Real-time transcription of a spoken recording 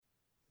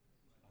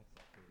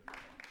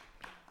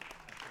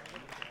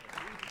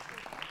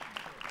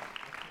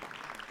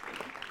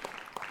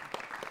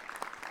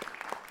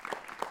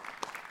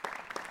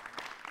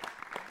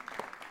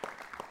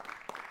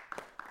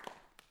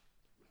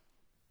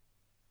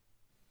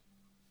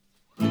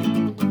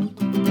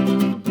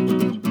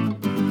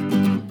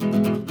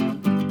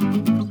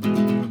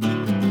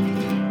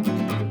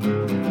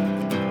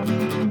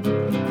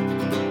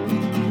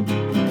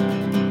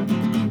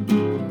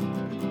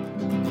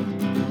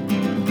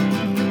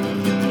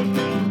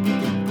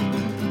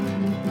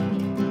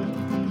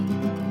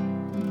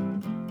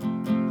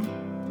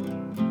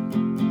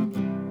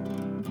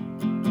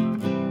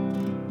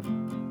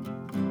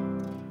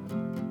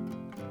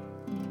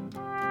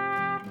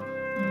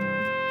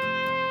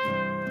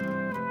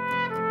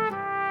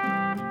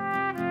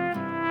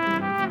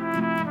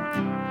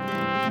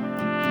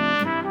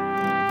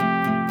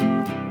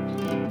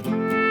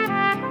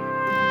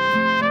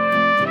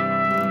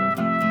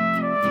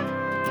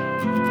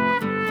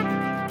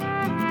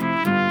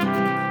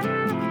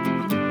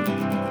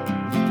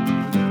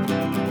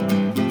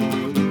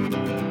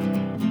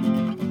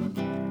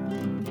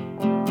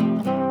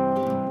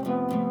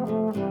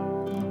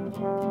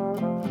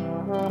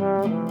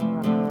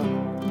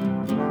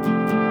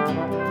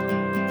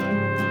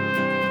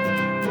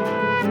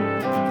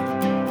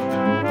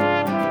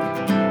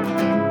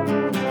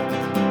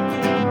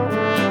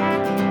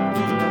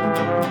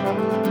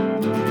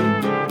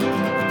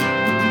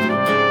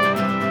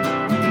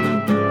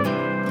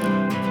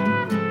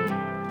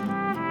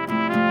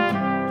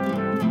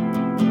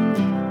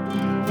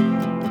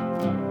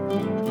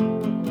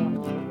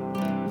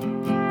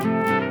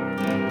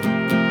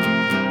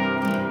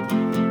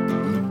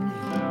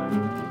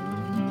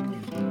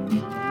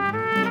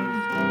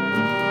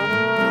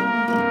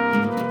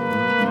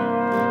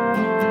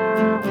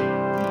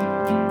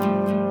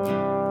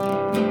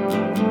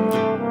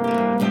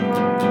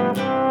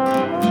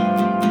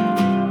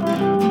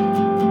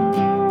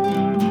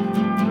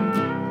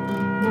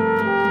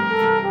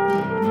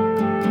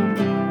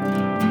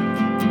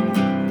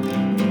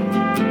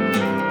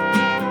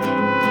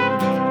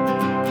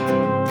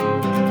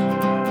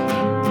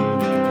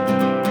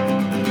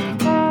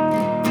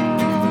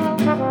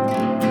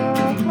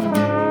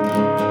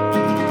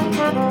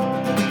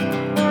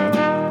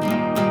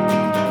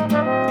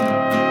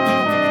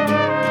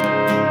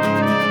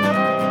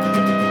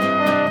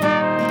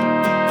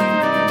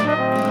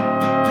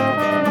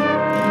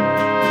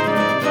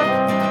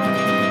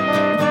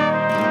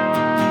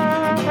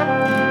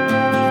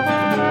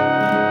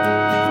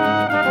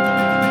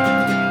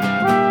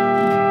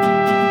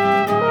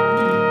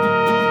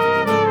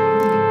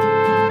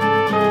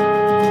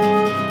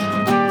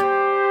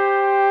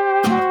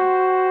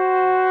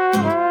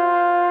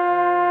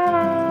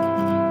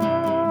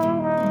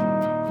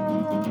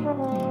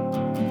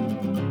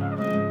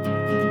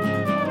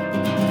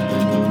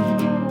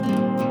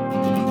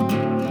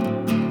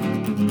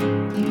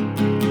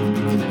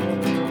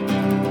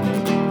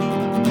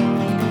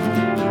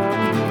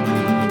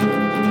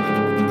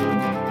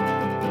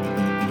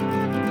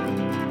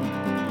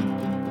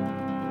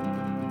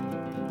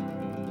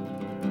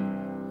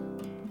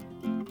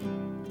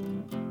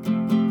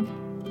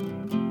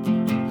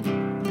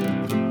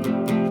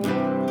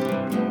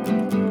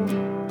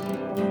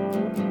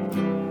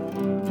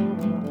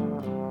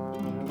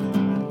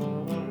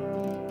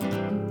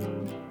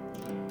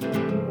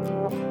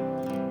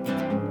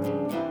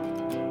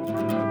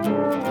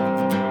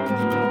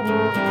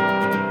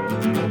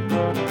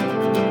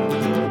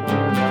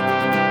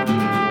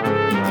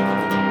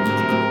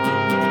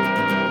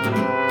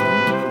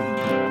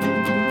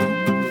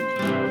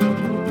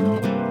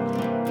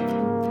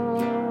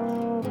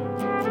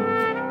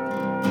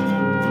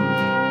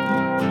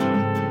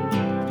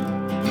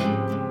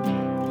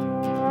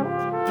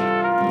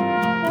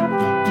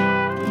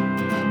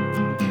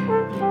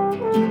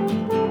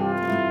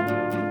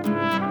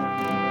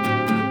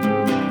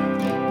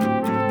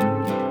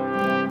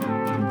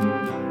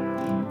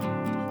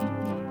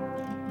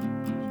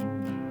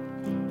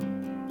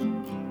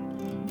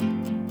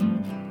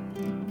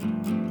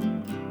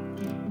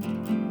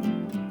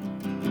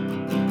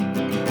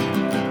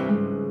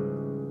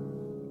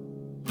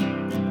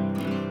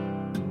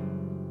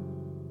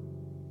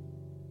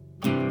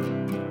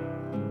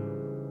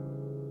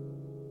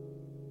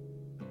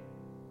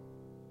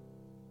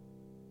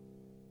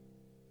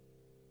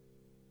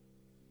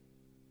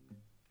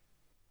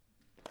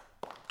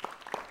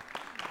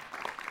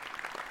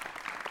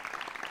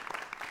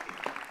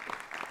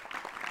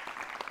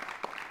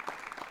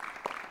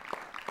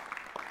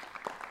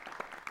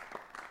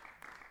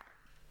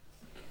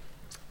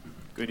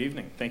Good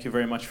evening. Thank you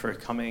very much for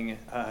coming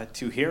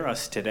to hear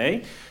us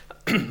today.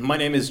 My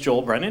name is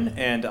Joel Brennan,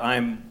 and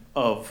I'm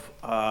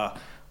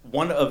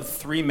one of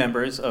three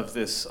members of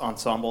this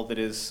ensemble that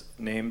is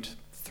named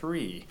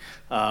Three.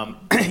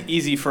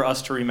 Easy for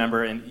us to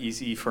remember and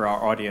easy for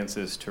our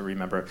audiences to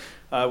remember.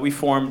 We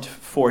formed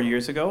 4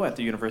 years ago at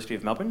the University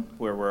of Melbourne,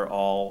 where we're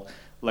all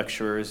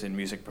lecturers in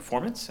music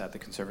performance at the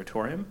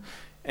Conservatorium.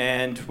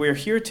 And we're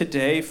here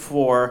today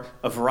for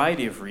a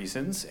variety of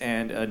reasons,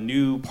 and a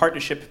new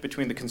partnership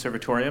between the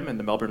Conservatorium and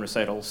the Melbourne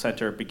Recital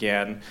Centre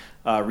began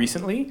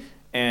recently,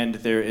 and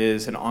there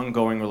is an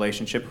ongoing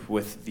relationship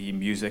with the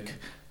music,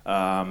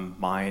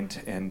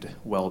 mind, and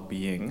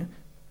well-being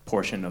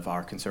portion of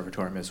our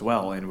conservatorium as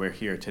well, and we're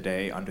here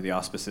today under the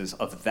auspices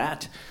of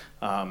that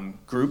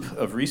group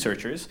of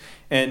researchers.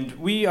 And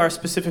we are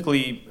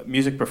specifically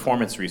music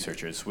performance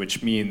researchers,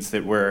 which means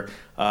that we're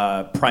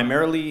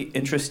primarily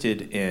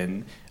interested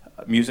in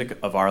music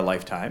of our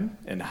lifetime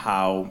and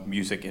how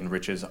music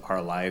enriches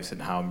our lives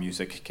and how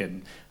music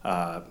can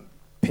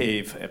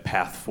pave a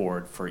path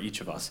forward for each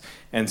of us.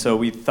 And so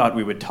we thought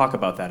we would talk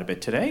about that a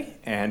bit today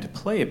and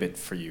play a bit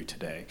for you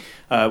today.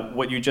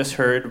 What you just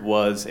heard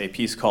was a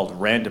piece called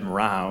Random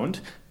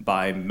Round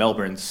by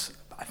Melbourne's,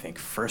 I think,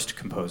 first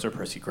composer,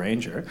 Percy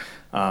Grainger,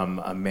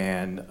 a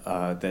man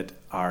that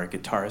our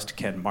guitarist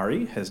Ken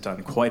Murray has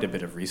done quite a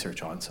bit of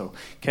research on. So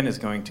Ken is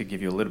going to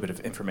give you a little bit of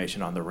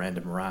information on the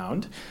Random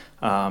Round,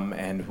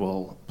 and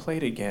we'll play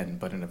it again,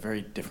 but in a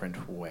very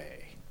different way.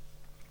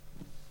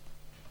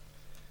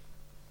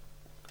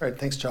 Great,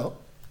 thanks, Joel.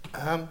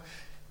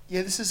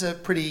 This is a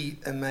pretty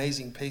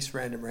amazing piece,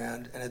 Random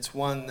Round, and it's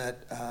one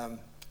that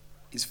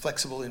is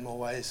flexible in more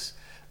ways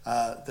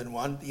than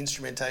one. The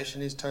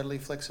instrumentation is totally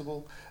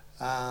flexible,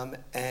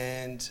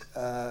 and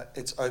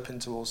it's open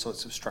to all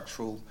sorts of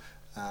structural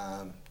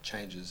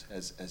changes,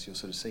 as you'll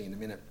sort of see in a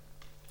minute.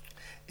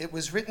 It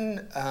was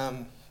written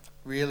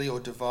or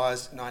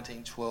devised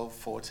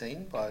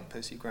 1912-14 by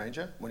Percy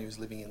Grainger when he was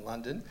living in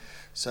London,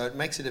 so it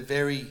makes it a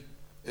very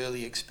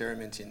early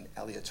experiment in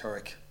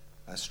aleatoric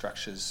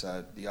structures,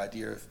 the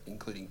idea of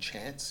including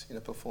chance in a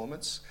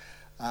performance,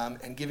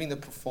 and giving the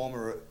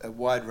performer a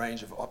wide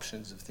range of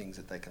options of things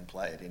that they can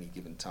play at any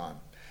given time.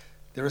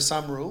 There are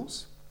some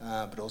rules,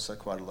 but also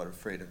quite a lot of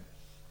freedom.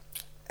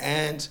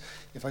 And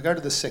if I go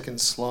to the second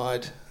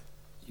slide,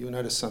 you'll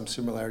notice some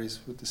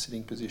similarities with the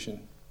sitting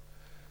position.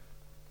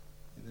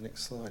 In the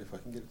next slide, if I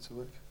can get it to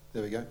work.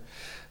 There we go.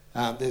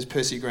 There's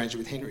Percy Grainger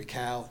with Henry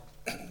Cowell,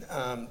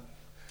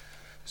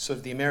 sort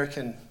of the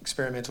American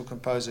experimental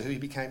composer who he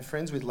became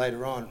friends with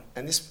later on.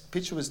 And this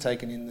picture was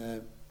taken in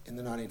the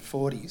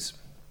 1940s.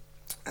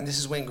 And this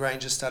is when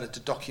Grainger started to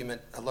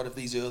document a lot of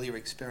these earlier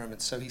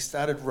experiments. So he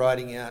started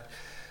writing out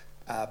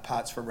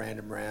parts for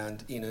Random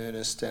Round in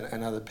earnest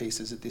and other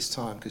pieces at this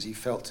time, because he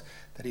felt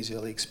that his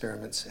early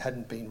experiments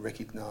hadn't been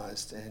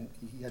recognised and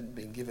he hadn't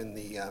been given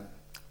the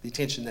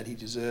attention that he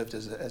deserved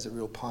as a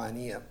real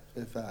pioneer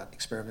of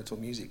experimental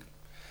music.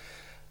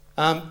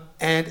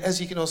 And as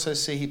you can also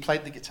see, he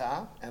played the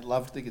guitar and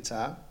loved the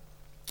guitar.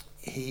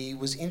 He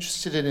was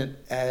interested in it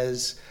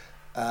as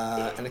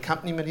an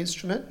accompaniment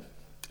instrument,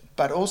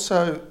 but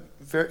also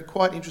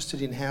quite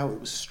interested in how it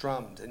was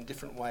strummed and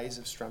different ways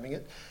of strumming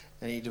it.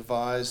 And he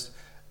devised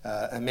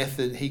a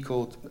method he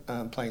called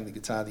playing the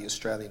guitar the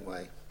Australian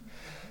way.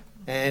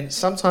 And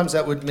sometimes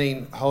that would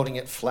mean holding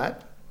it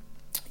flat,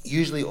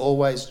 usually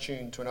always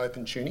tuned to an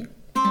open tuning.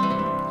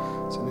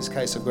 So in this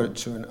case, I've got it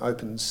to an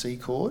open C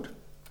chord.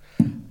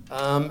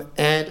 And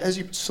as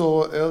you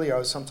saw earlier,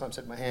 I sometimes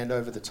had my hand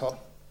over the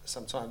top,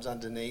 sometimes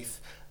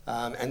underneath.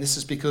 And this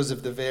is because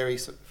of the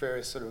various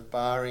sort of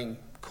barring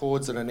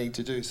chords that I need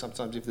to do.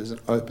 Sometimes if there's an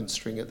open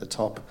string at the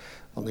top,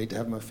 I'll need to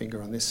have my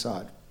finger on this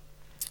side.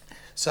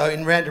 So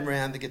in Random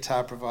Round, the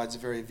guitar provides a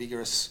very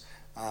vigorous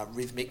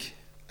rhythmic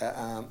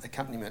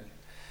accompaniment.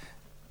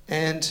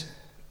 And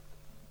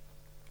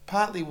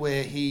partly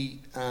where he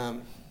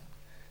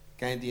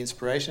gained the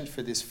inspiration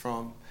for this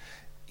from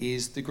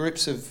is the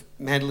groups of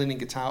mandolin and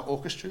guitar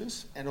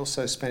orchestras and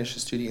also Spanish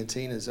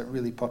estudiantinas that are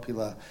really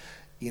popular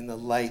in the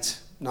late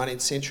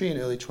 19th century and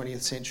early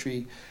 20th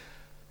century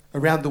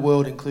around the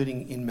world,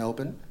 including in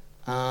Melbourne.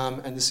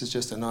 And this is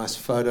just a nice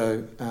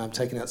photo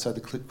taken outside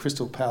the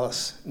Crystal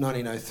Palace,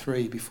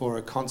 1903, before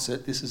a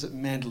concert. This is a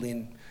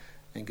mandolin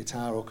and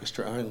guitar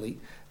orchestra only.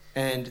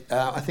 And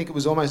I think it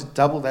was almost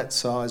double that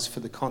size for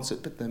the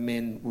concert, but the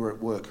men were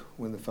at work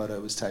when the photo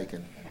was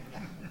taken.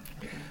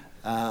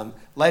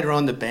 Later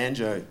on, the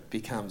banjo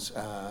becomes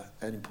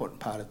an important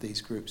part of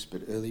these groups,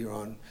 but earlier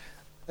on,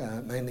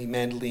 mainly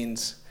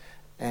mandolins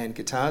and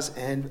guitars.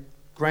 And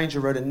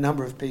Grainger wrote a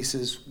number of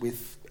pieces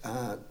with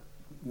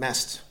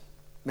massed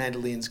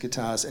mandolins,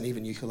 guitars, and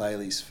even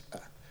ukuleles.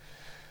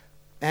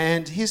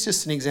 And here's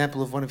just an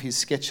example of one of his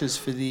sketches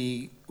for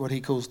what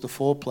he calls the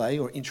foreplay,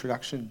 or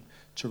introduction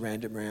to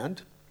Random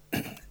Round.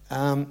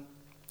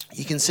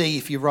 You can see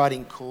if you're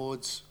writing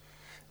chords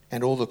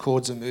and all the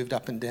chords are moved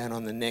up and down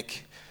on the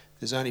neck,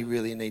 there's only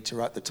really a need to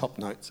write the top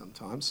note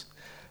sometimes.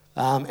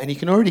 And you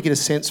can already get a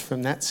sense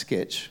from that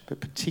sketch,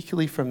 but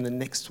particularly from the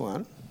next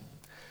one,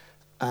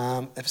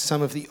 of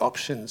some of the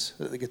options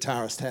that the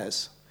guitarist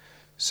has.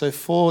 So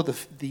for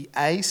the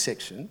A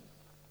section,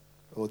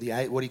 or the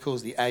A, what he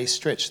calls the A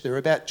stretch, there are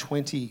about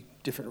 20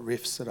 different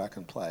riffs that I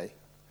can play.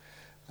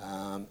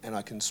 And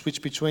I can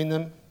switch between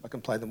them. I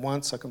can play them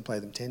once, I can play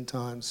them 10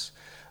 times,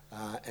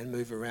 and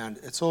move around.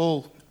 It's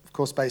all, of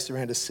course, based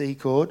around a C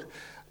chord,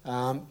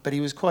 but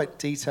he was quite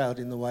detailed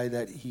in the way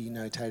that he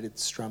notated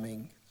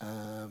strumming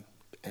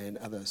and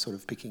other sort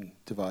of picking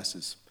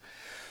devices.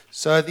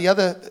 So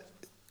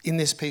in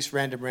this piece,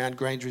 Random Round,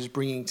 Granger is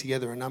bringing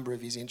together a number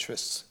of his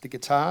interests, the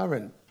guitar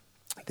and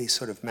these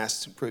sort of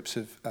mass groups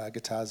of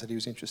guitars that he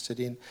was interested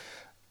in.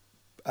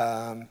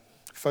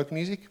 Folk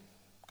music,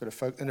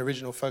 got an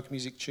original folk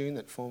music tune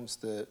that forms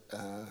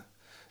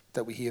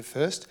that we hear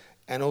first,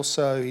 and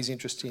also his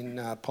interest in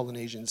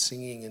Polynesian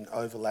singing and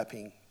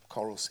overlapping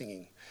choral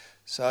singing.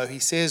 So he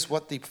says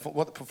what the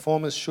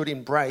performers should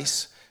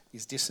embrace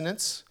is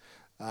dissonance,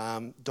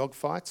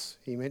 dogfights,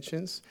 he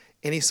mentions.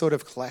 Any sort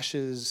of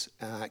clashes,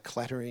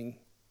 clattering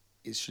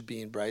should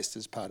be embraced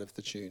as part of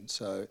the tune.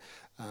 So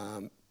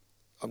I'm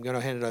going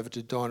to hand it over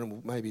to Don and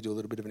we'll maybe do a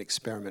little bit of an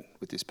experiment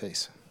with this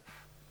piece.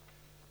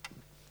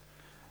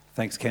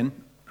 Thanks, Ken.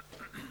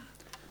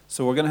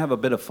 So we're going to have a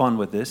bit of fun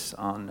with this.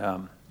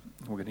 We're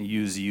going to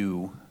use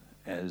you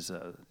as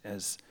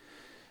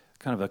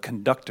kind of a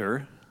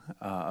conductor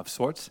of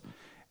sorts.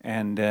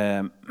 And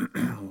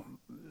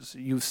so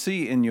you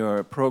see in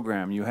your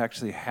program, you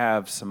actually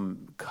have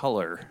some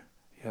color.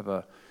 You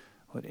have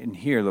what in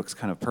here looks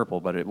kind of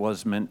purple, but it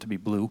was meant to be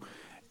blue,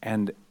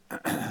 and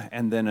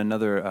then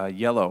another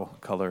yellow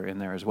color in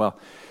there as well.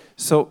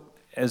 So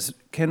as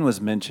Ken was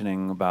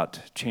mentioning about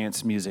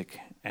chance music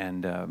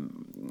and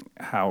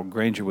how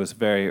Granger was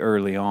very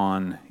early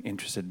on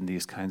interested in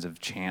these kinds of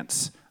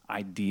chance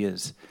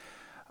ideas,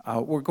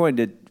 we're going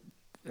to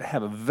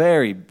have a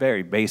very,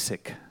 very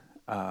basic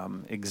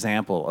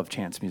example of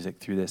chance music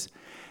through this.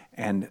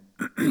 And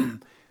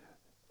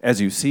as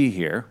you see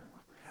here,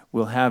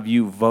 we'll have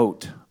you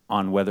vote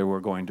on whether we're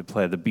going to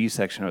play the B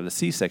section or the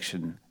C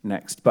section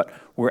next, but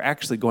we're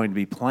actually going to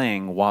be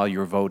playing while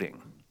you're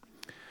voting.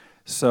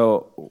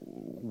 So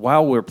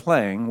while we're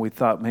playing, we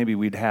thought maybe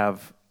we'd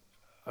have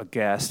a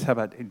guest. How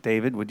about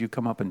David? Would you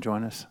come up and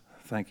join us?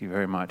 Thank you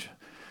very much.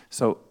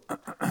 So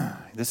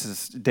this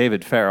is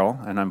David Farrell,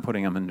 and I'm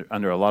putting him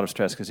under a lot of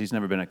stress because he's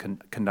never been a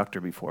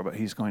conductor before, but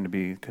he's going to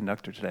be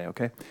conductor today,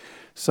 okay?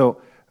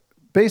 So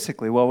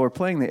basically, while we're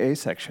playing the A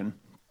section,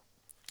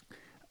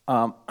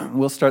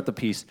 we'll start the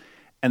piece,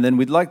 and then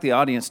we'd like the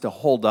audience to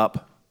hold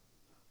up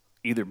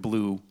either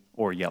blue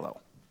or yellow,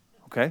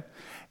 okay?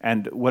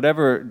 And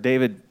whatever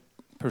David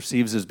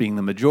perceives as being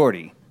the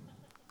majority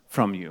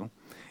from you,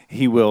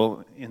 he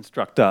will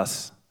instruct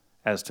us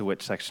as to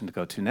which section to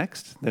go to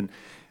next. Then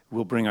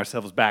we'll bring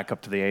ourselves back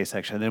up to the A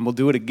section, and then we'll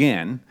do it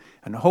again,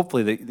 and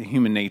hopefully the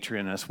human nature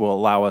in us will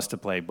allow us to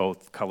play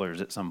both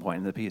colors at some point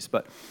in the piece.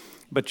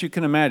 But you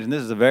can imagine,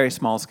 this is a very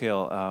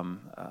small-scale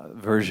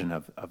version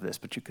of this,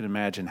 but you can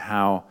imagine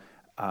how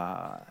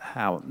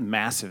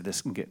massive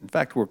this can get. In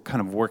fact, we're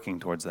kind of working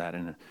towards that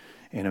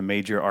in a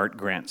major art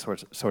grant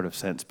sort of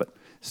sense, but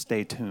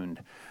stay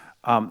tuned.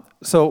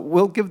 So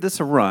we'll give this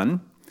a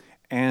run.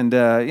 And,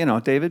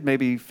 David,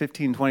 maybe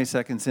 15, 20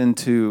 seconds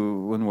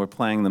into when we're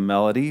playing the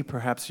melody,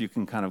 perhaps you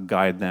can kind of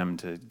guide them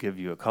to give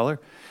you a color.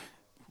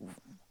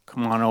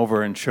 Come on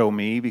over and show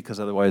me, because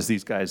otherwise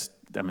these guys,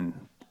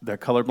 they're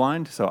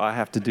colorblind, so I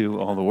have to do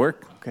all the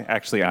work. Okay,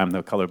 actually, I'm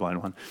the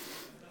colorblind one.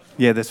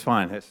 Yeah, that's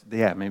fine.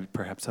 Maybe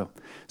perhaps so.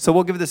 So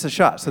we'll give this a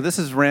shot. So this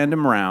is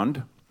Random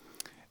Round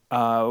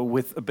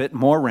with a bit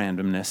more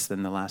randomness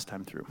than the last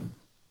time through.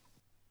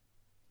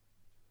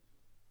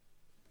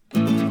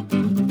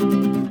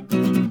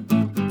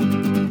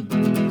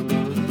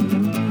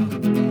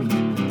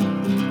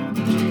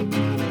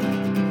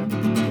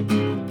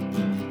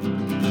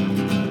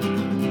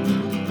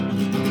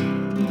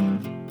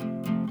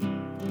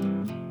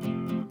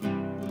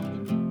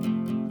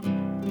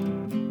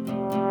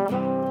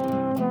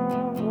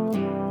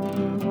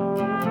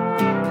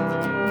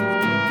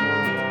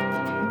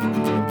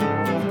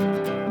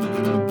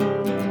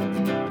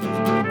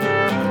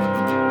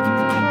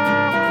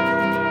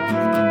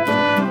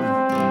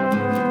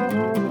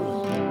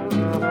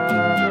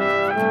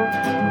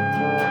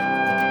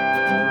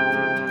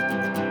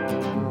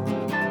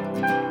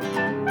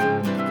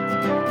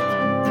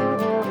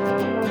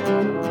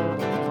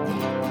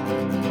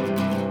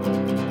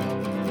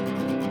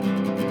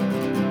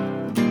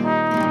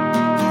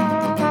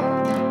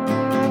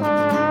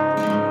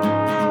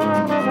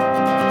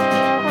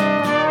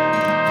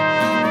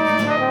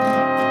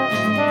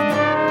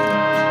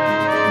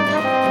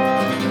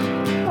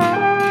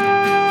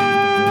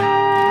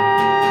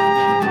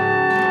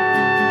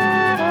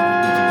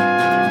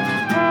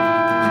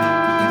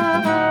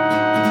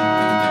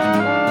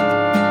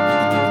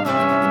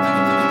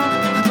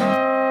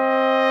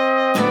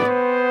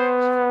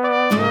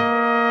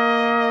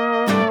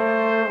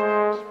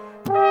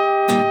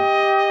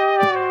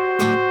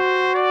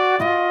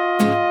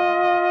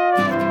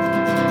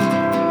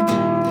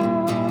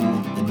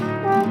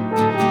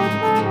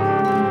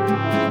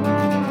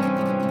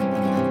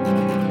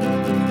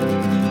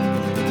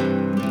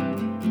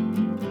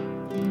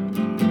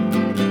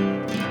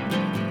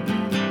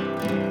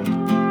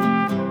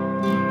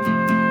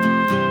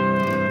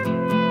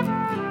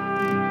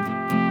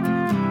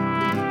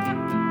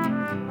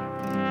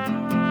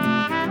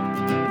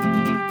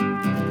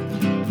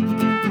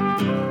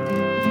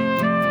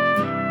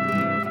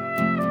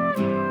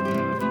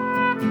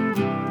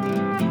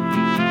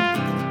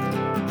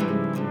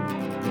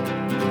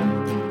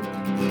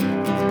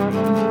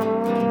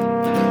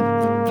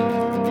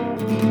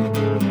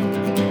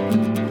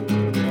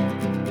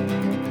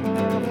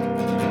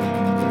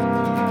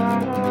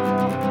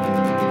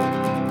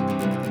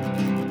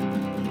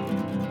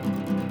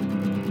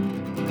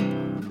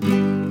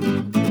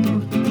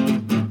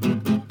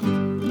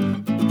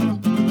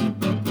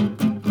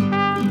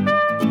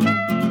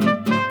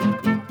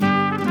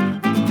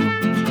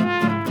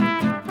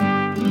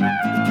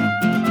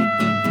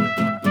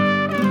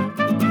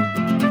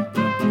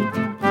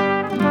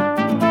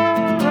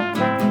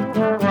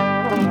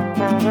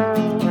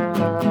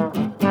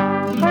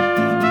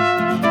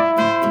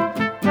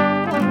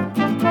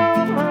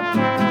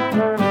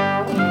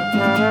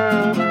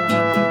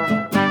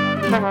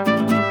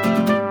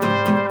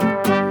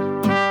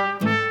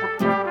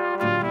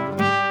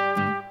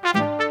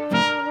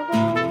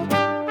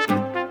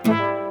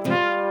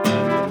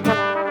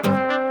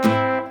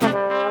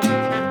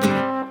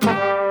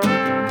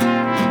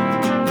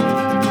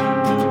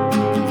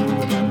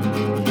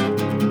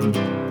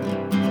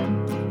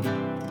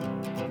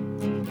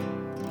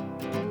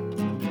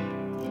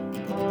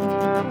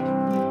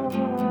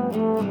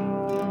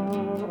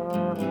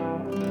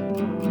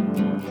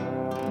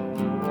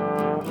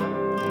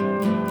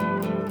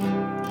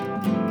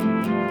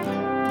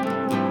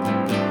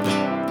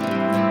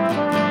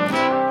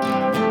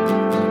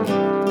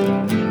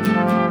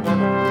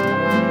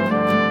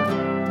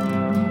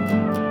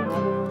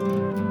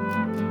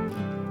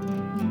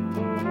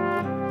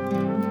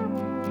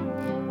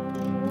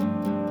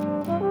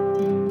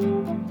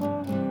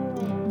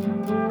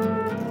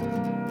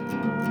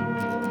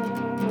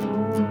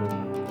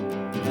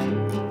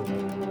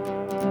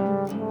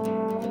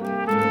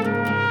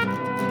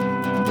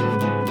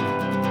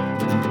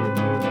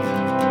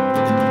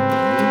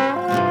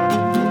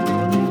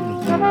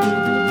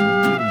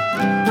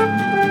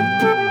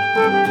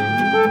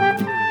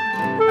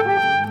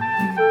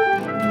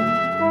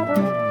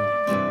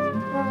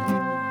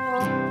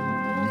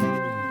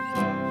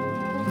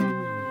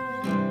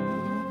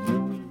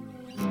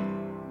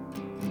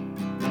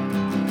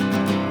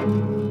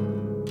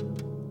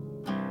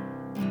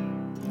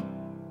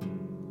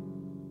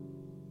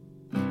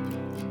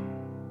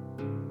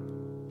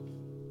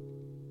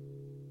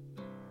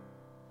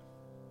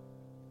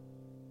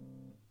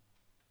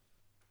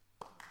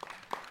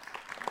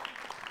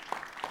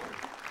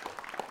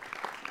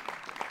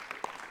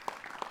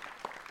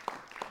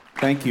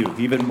 Thank you.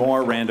 Even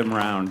more random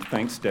round.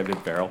 Thanks, David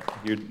Farrell.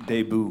 Your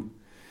debut,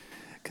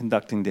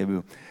 conducting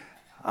debut.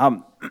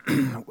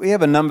 We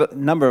have a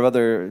number of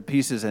other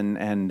pieces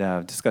and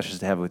discussions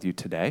to have with you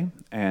today,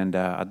 and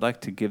I'd like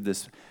to give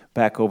this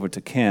back over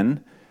to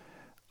Ken.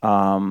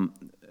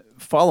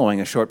 Following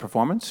a short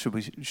performance,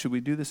 should we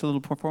do this a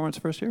little performance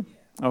first here?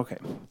 Okay.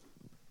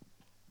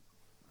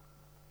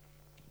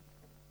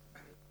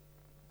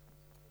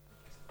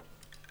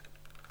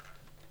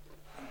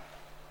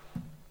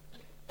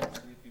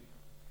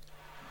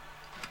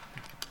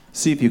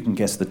 See if you can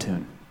guess the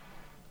tune.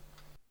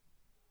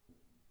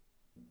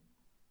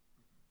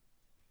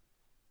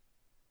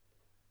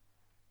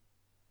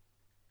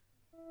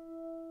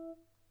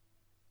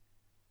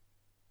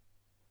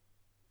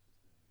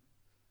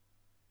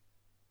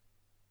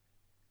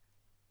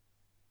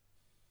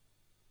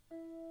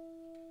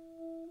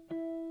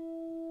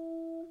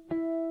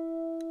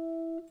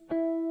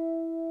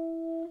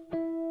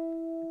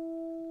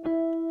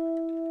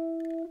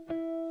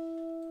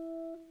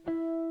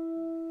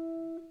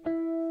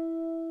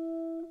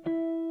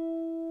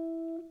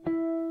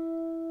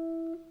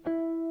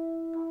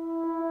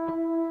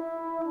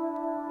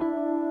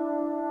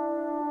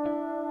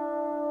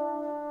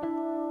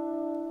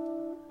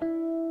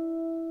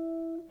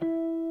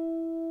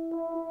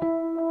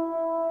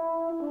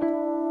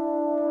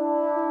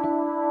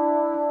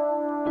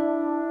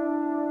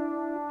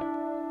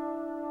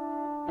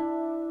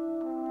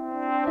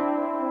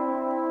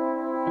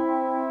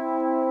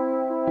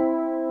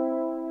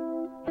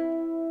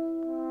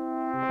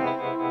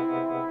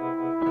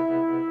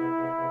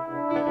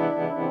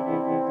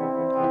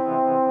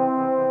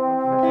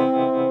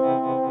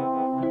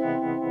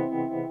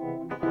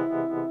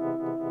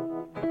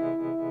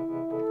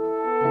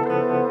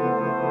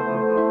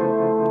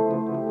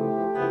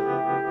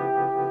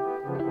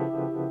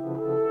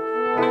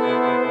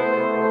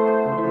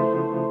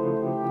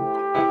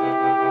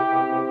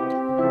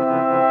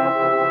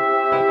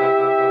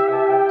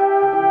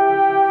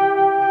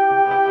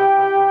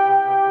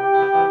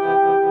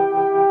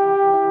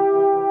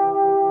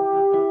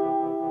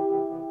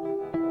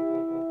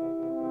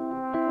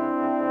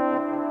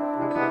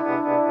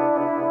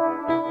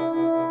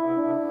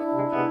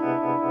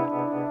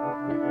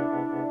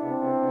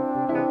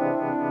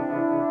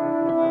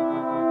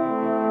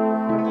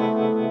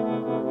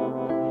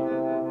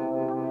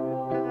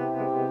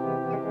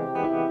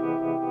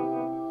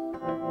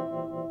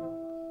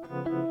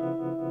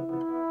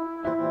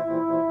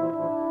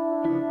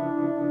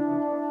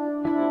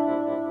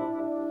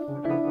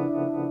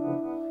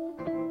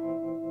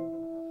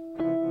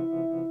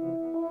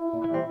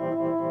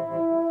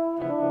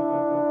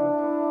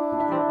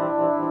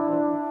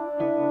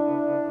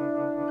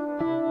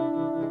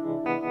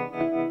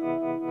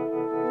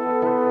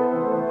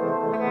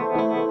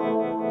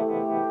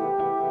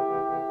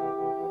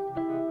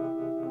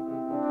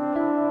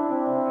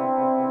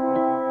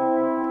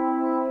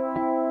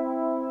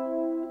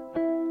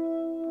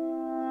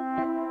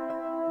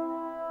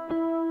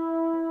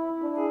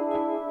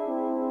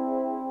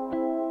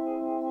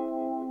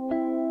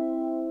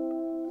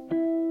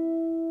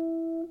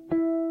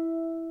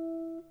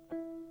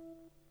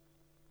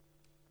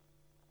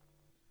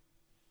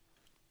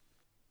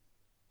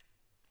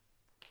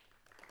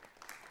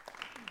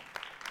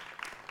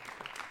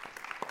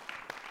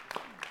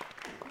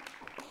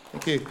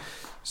 Thank you.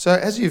 So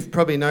as you've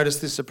probably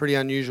noticed, this is a pretty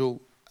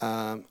unusual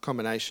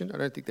combination. I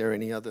don't think there are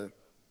any other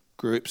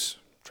groups,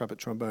 trumpet,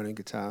 trombone and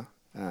guitar,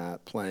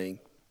 playing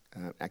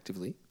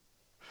actively.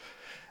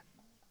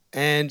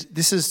 And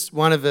this is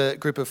one of a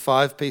group of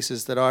 5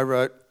 pieces that I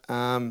wrote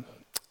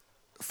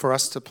for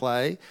us to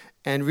play,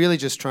 and really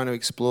just trying to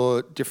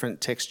explore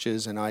different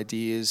textures and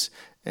ideas.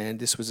 And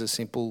this was a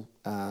simple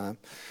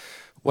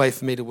way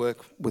for me to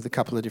work with a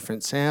couple of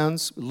different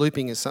sounds.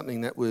 Looping is something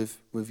that we've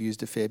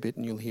used a fair bit,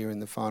 and you'll hear in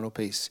the final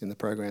piece in the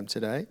program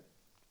today.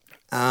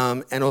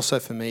 And also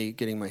for me,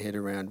 getting my head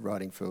around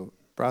writing for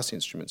brass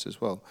instruments as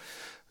well.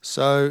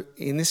 So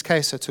in this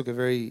case, I took a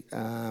very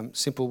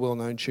simple,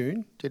 well-known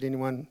tune. Did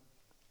anyone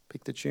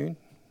pick the tune?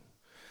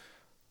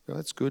 Well,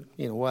 that's good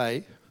in a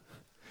way.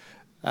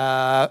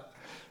 And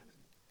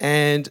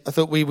I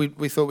thought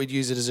we thought we'd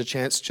use it as a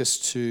chance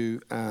just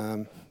to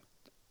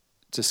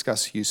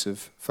discuss use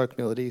of folk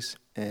melodies,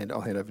 and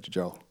I'll hand over to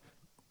Joel.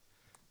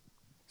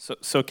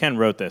 So Ken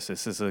wrote this.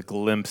 This is a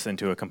glimpse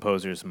into a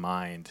composer's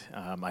mind.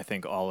 I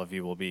think all of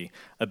you will be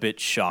a bit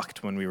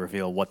shocked when we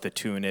reveal what the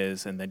tune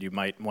is, and then you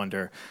might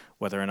wonder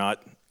whether or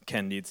not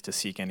Ken needs to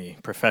seek any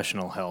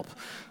professional help.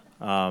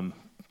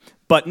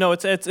 But no,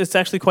 it's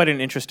actually quite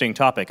an interesting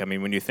topic. I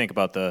mean, when you think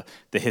about the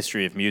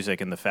history of music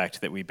and the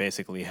fact that we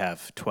basically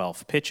have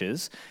 12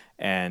 pitches,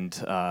 and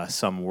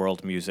some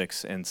world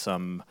musics and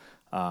some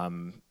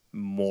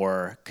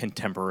more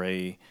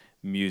contemporary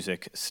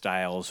music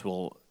styles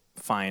will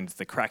find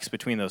the cracks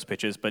between those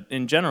pitches. But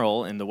in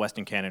general, in the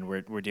Western canon,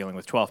 we're dealing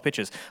with 12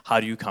 pitches. How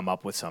do you come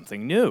up with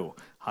something new?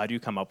 How do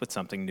you come up with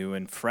something new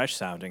and fresh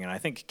sounding? And I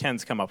think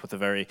Ken's come up with a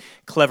very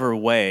clever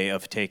way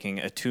of taking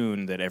a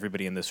tune that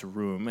everybody in this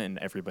room and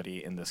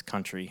everybody in this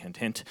country, hint,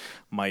 hint,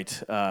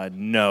 might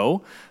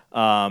know,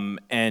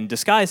 and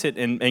disguise it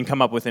and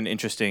come up with an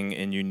interesting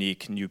and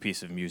unique new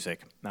piece of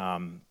music.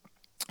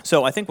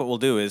 So I think what we'll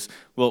do is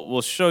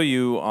we'll show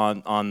you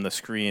on the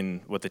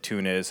screen what the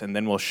tune is, and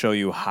then we'll show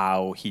you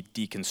how he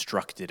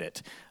deconstructed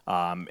it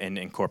and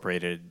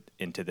incorporated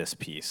it into this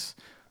piece.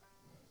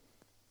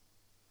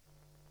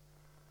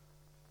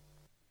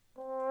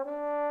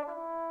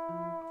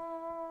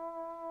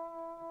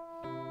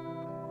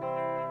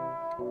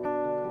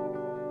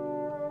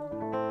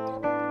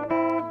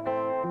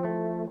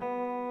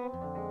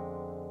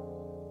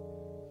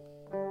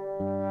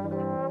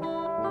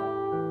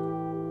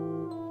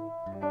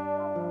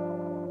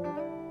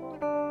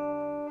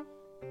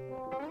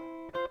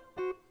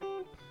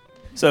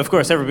 So, of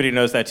course, everybody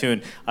knows that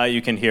tune. You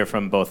can hear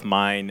from both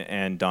mine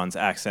and Don's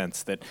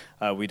accents that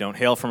we don't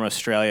hail from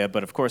Australia,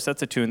 but of course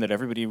that's a tune that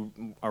everybody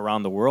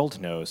around the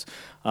world knows.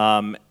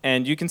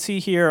 And you can see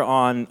here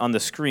on the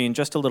screen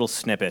just a little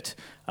snippet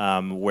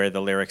where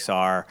the lyrics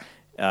are,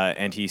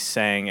 and he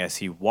sang as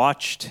he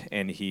watched,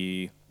 and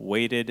he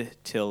waited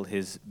till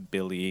his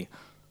billy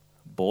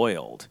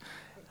boiled.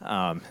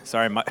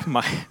 Sorry, my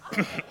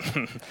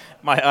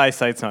my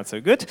eyesight's not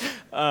so good.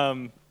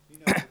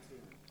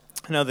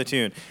 Know the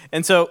tune.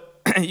 And so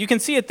you can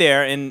see it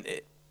there, and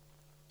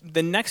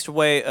the next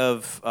way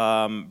of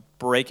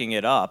breaking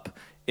it up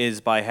is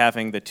by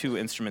having the two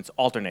instruments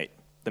alternate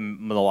the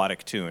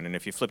melodic tune. And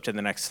if you flip to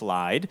the next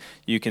slide,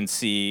 you can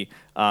see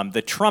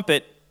the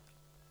trumpet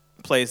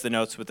plays the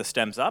notes with the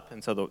stems up,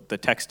 and so the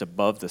text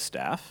above the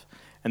staff,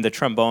 and the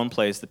trombone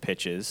plays the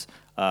pitches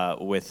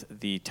with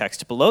the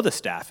text below the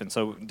staff. And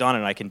so Don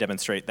and I can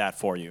demonstrate that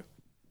for you.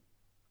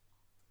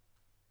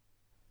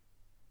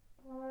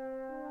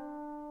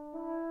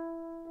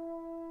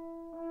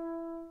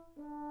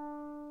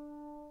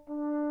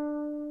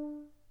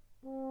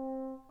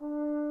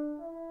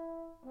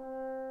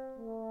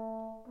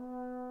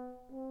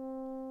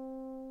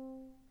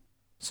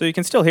 So you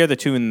can still hear the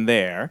tune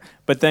there,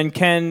 but then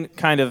Ken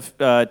kind of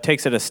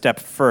takes it a step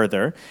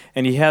further,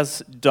 and he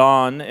has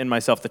Don and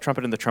myself, the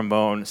trumpet and the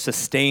trombone,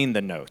 sustain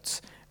the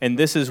notes. And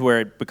this is where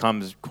it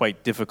becomes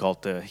quite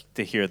difficult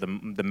to hear the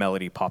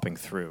melody popping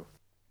through.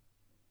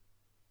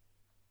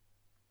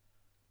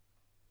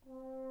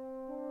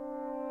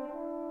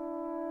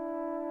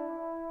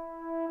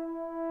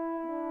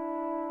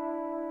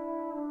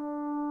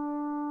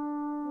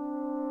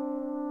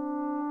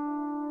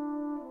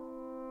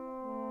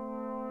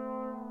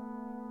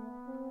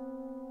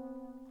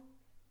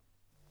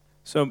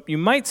 So you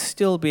might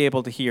still be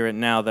able to hear it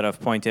now that I've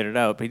pointed it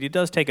out, but he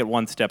does take it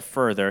one step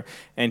further,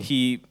 and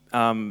he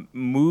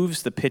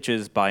moves the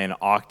pitches by an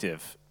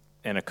octave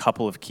in a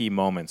couple of key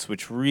moments,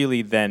 which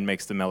really then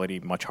makes the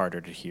melody much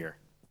harder to hear.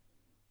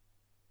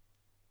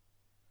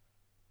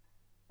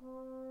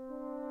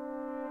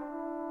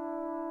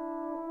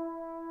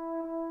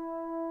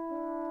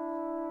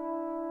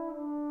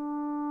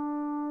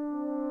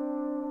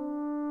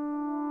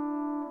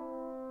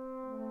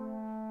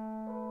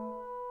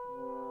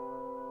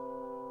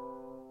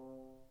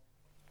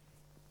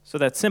 So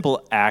that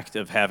simple act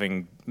of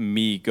having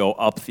me go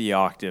up the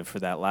octave for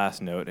that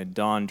last note and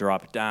Don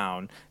drop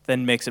down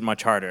then makes it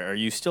much harder. Are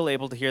you still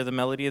able to hear the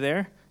melody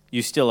there?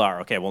 You still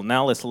are. Okay, well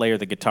now let's layer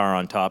the guitar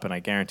on top, and I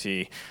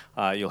guarantee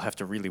you'll have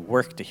to really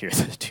work to hear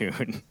the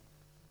tune.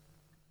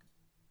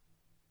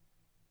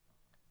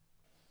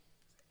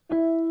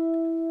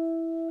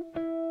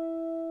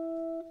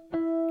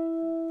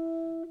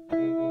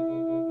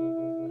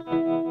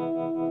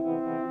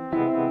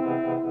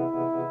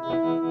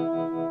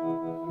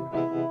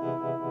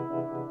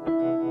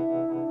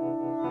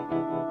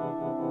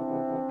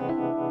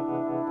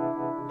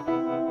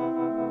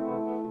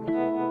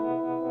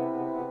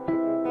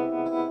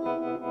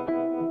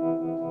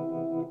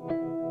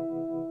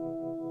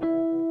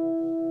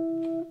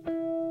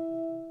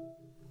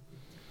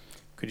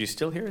 Could you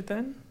still hear it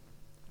then?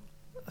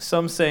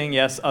 Some saying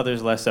yes,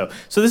 others less so.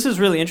 So this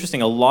is really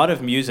interesting. A lot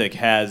of music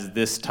has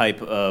this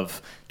type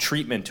of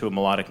treatment to a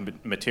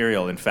melodic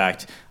material. In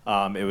fact,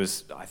 I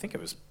think it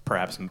was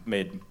perhaps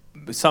made,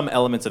 some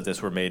elements of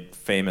this were made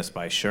famous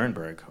by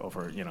Schoenberg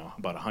over,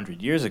 about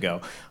 100 years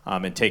ago,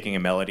 and taking a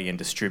melody and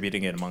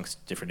distributing it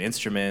amongst different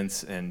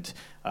instruments and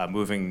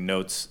moving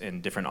notes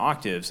in different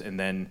octaves, and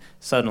then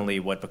suddenly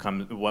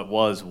what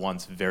was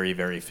once very,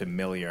 very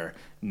familiar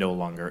no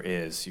longer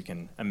is. You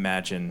can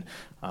imagine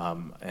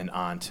an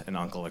aunt, an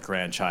uncle, a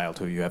grandchild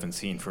who you haven't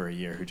seen for a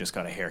year who just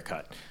got a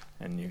haircut,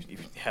 and you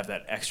have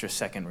that extra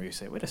second where you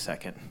say, wait a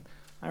second,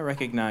 I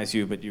recognize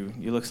you, but you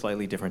look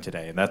slightly different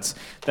today. And that's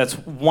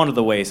one of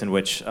the ways in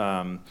which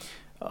a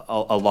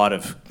lot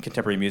of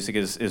contemporary music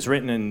is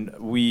written, and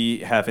we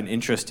have an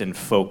interest in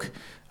folk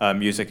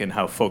music and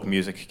how folk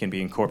music can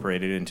be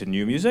incorporated into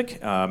new music.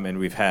 And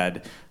we've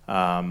had,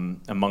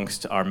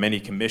 amongst our many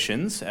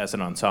commissions as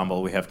an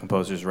ensemble, we have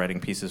composers writing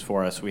pieces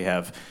for us. We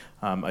have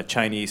a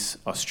Chinese,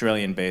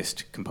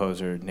 Australian-based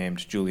composer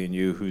named Julian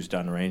Yu, who's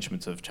done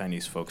arrangements of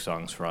Chinese folk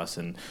songs for us,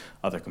 and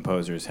other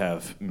composers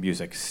have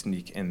music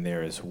sneak in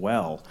there as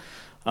well.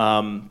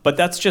 But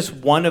that's just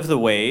one of the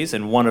ways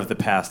and one of the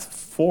paths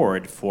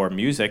forward for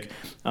music.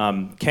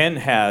 Ken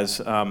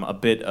has a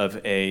bit of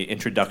a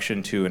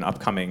introduction to an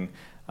upcoming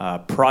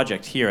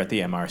project here at the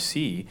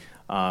MRC,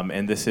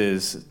 and this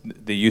is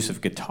the use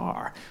of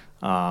guitar.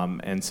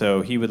 And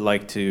so he would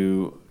like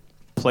to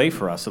play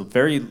for us a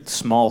very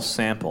small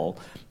sample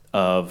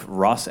of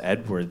Ross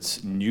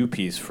Edwards' new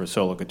piece for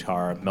solo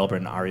guitar,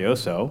 Melbourne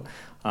Arioso,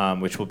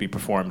 which will be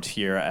performed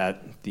here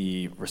at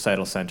the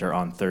Recital Center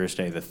on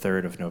Thursday, the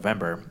 3rd of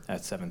November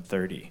at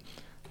 7:30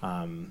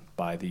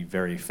 by the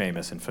very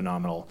famous and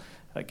phenomenal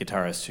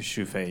guitarist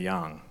Xu-Fei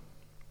Yang.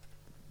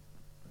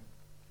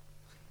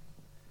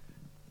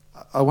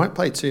 I won't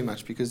play too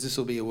much because this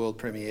will be a world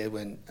premiere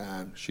when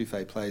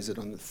Xu-Fei plays it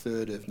on the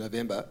 3rd of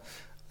November.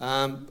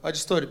 I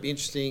just thought it'd be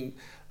interesting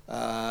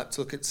to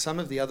look at some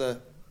of the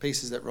other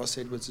pieces that Ross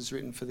Edwards has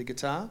written for the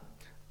guitar.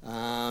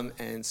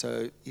 And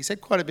so he's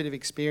had quite a bit of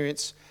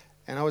experience,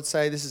 and I would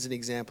say this is an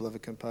example of a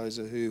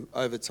composer who,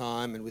 over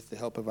time and with the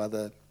help of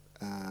other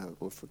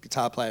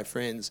guitar player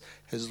friends,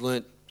 has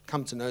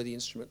come to know the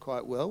instrument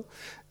quite well.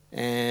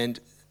 And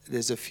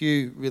there's a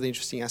few really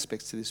interesting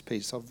aspects to this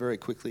piece I'll very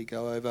quickly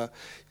go over.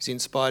 He's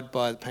inspired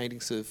by the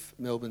paintings of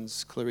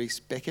Melbourne's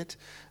Clarice Beckett,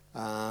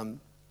 and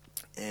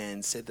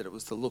said that it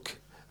was the look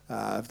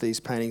of these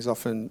paintings,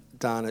 often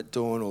done at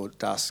dawn or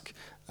dusk,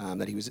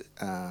 that he was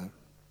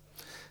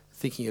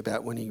thinking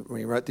about when he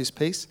wrote this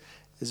piece.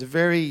 There's a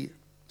very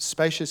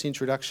spacious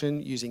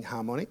introduction using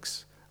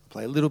harmonics. I'll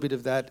play a little bit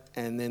of that,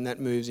 and then that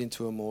moves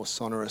into a more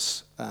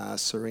sonorous,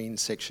 serene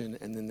section,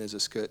 and then there's a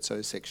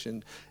scherzo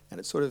section, and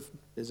it's sort of,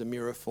 there's a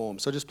mirror form.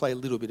 So I'll just play a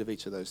little bit of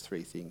each of those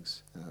three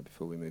things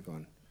before we move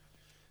on.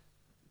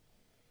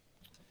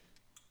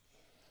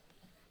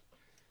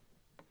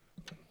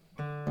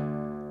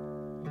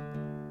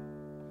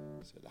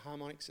 So the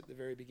harmonics at the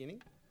very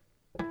beginning.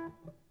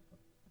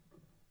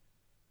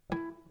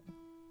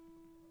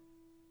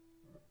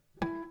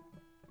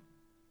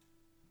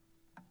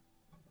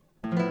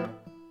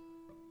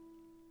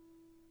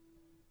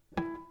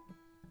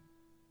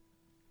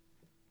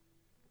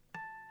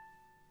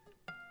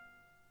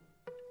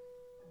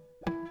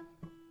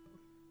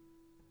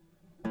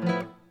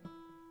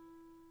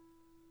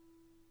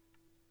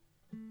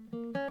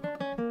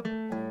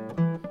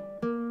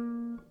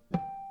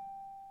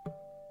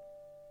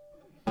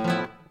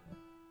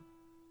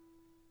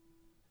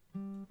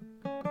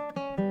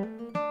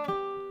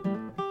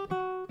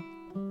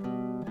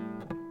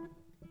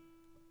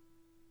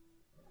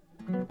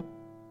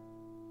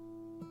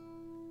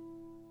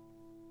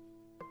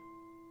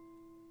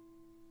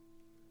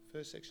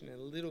 First section and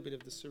a little bit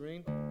of the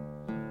serene.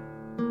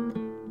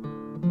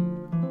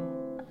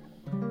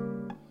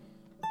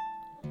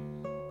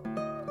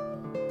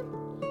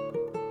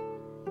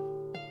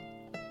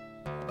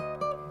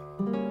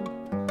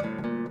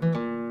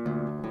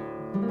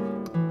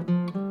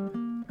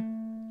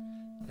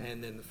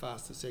 And then the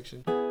faster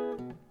section.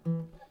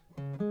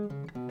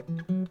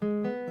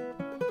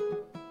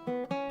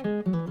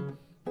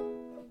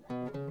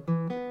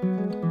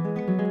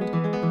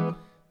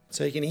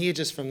 So you can hear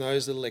just from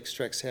those little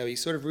extracts how he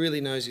sort of really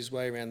knows his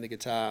way around the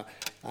guitar,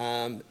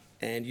 and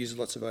uses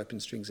lots of open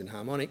strings and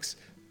harmonics,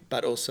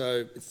 but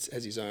also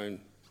has his own,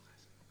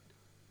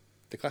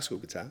 the classical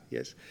guitar,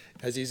 yes,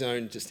 has his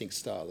own distinct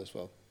style as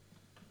well.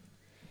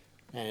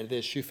 And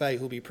there's Xu-Fei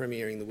who'll be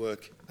premiering the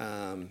work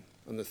on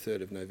the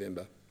 3rd of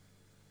November.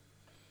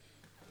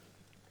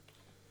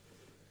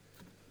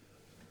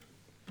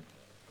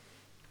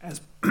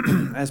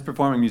 As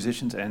performing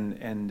musicians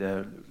and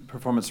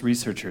performance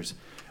researchers,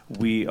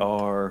 we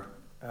are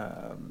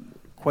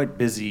quite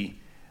busy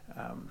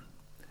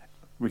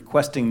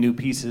requesting new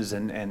pieces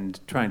and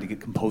trying to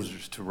get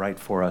composers to write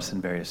for us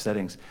in various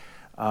settings.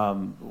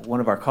 One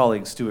of our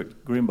colleagues,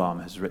 Stuart Greenbaum,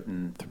 has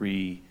written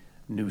 3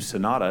 new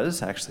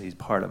sonatas. Actually, he's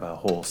part of a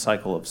whole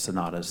cycle of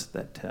sonatas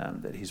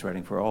that he's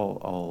writing for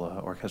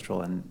all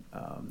orchestral and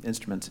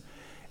instruments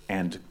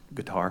and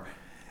guitar.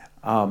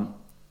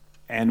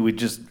 And we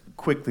just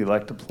quickly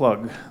like to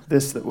plug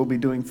this, that we'll be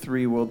doing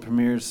 3 world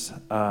premieres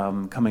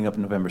coming up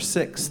November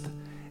 6th.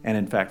 And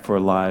in fact, for a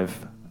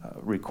live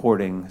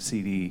recording,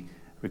 CD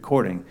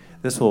recording,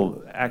 this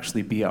will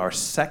actually be our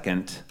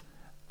second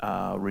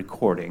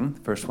recording. The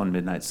first one,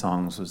 Midnight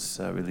Songs,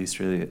 was released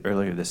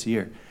earlier this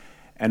year.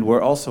 And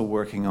we're also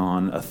working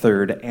on a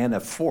 3rd and a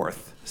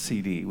 4th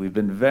CD. We've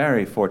been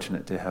very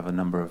fortunate to have a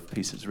number of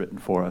pieces written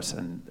for us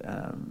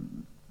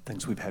and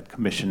things we've had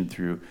commissioned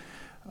through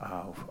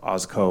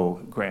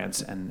OSCO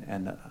grants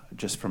and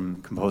just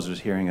from composers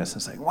hearing us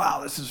and saying,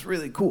 wow, this is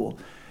really cool.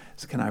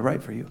 So can I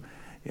write for you?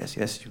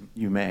 Yes,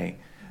 you may.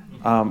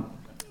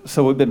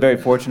 So we've been very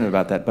fortunate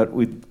about that, but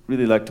we'd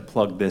really like to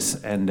plug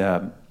this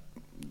and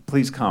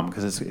please come,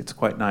 because it's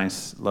quite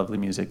nice, lovely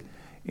music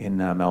in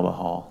Melba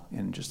Hall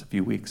in just a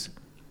few weeks.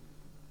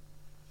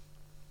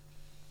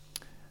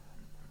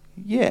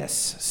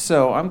 Yes,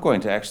 so I'm going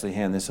to actually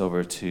hand this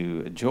over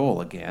to Joel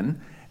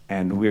again,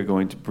 and we're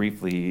going to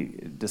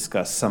briefly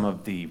discuss some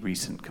of the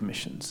recent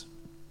commissions.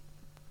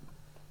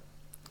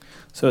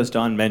 So as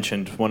Don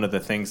mentioned, one of the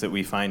things that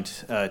we find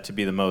to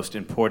be the most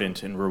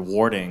important and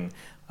rewarding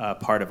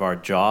part of our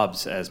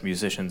jobs as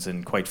musicians,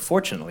 and quite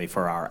fortunately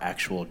for our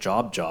actual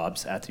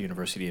jobs at the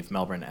University of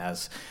Melbourne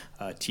as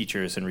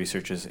teachers and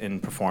researchers in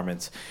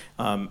performance,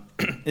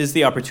 is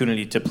the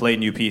opportunity to play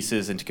new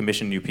pieces and to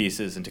commission new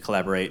pieces and to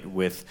collaborate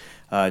with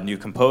new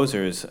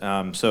composers.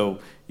 So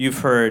you've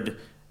heard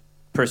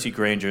Percy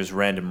Granger's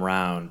Random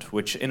Round,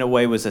 which in a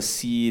way was a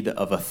seed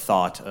of a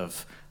thought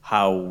of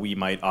how we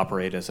might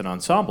operate as an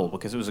ensemble,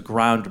 because it was a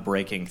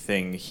groundbreaking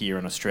thing here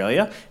in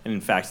Australia, and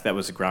in fact that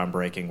was a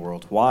groundbreaking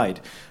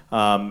worldwide.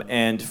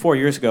 And 4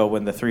 years ago,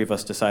 when the three of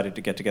us decided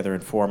to get together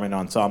and form an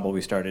ensemble,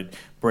 we started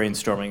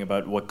brainstorming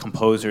about what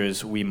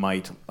composers we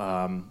might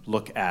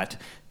look at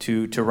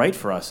to write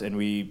for us, and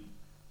we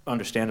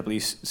understandably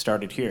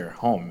started here,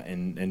 home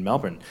in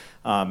Melbourne.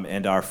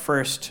 And our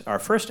first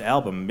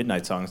album,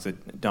 Midnight Songs,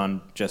 that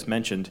Don just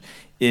mentioned,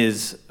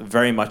 is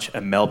very much a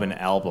Melbourne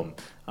album.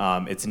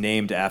 It's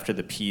named after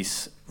the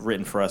piece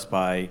written for us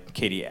by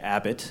Katie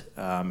Abbott,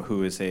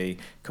 who is a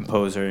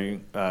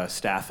composer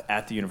staff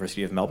at the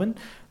University of Melbourne.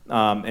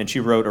 And she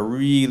wrote a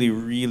really,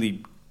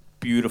 really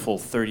beautiful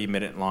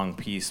 30-minute long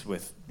piece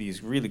with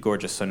these really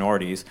gorgeous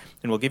sonorities,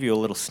 and we'll give you a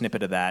little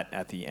snippet of that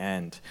at the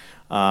end.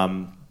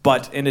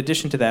 But in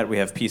addition to that, we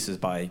have pieces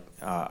by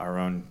our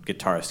own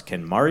guitarist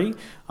Ken Murray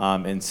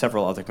and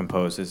several other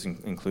composers,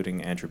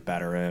 including Andrew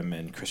Batteram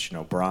and Christian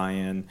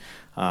O'Brien.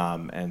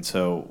 And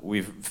so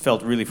we've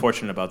felt really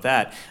fortunate about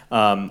that.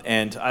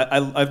 And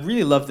I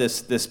really love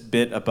this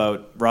bit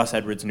about Ross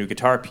Edwards' new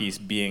guitar piece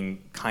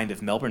being kind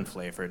of Melbourne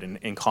flavored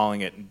and calling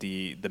it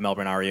the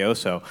Melbourne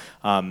Arioso.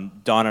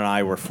 Don and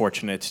I were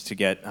fortunate to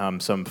get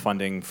some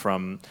funding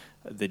from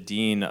the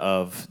dean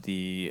of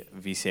the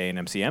VCA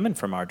and MCM and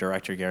from our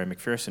director, Gary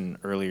McPherson,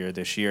 earlier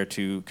this year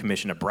to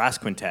commission a brass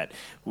quintet,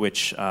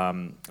 which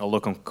a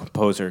local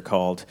composer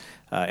called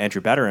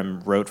Andrew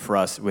Batteram wrote for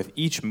us, with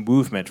each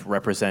movement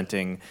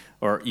representing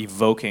or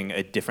evoking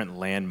a different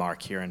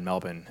landmark here in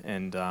Melbourne.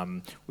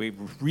 And we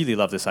really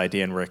love this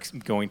idea, and we're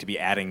going to be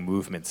adding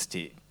movements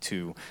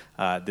to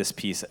this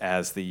piece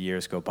as the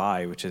years go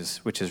by, which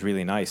is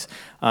really nice.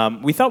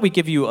 We thought we'd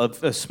give you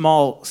a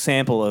small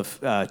sample of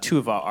two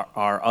of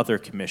our other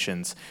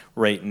commissions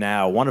right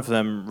now. One of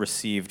them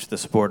received the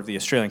support of the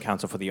Australian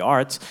Council for the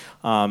Arts,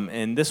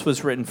 and this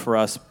was written for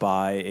us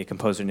by a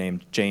composer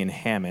named Jane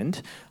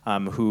Hammond,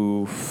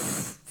 who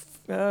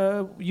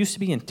used to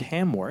be in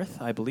Tamworth,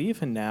 I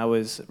believe, and now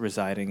is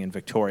residing in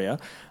Victoria.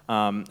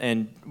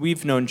 And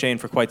we've known Jane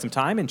for quite some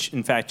time, and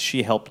in fact,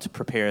 she helped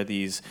prepare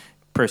these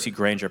Percy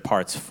Granger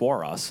parts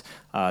for us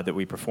that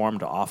we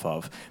performed off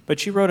of. But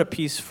she wrote a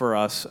piece for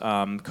us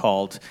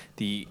called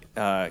the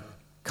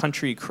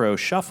Country Crow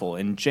Shuffle,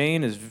 and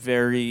Jane is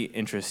very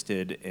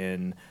interested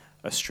in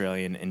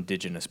Australian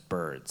indigenous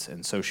birds,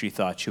 and so she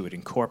thought she would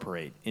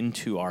incorporate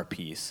into our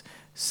piece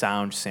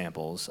sound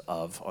samples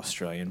of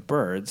Australian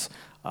birds.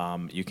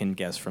 You can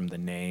guess from the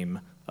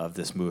name of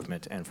this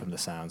movement and from the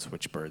sounds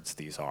which birds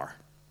these are.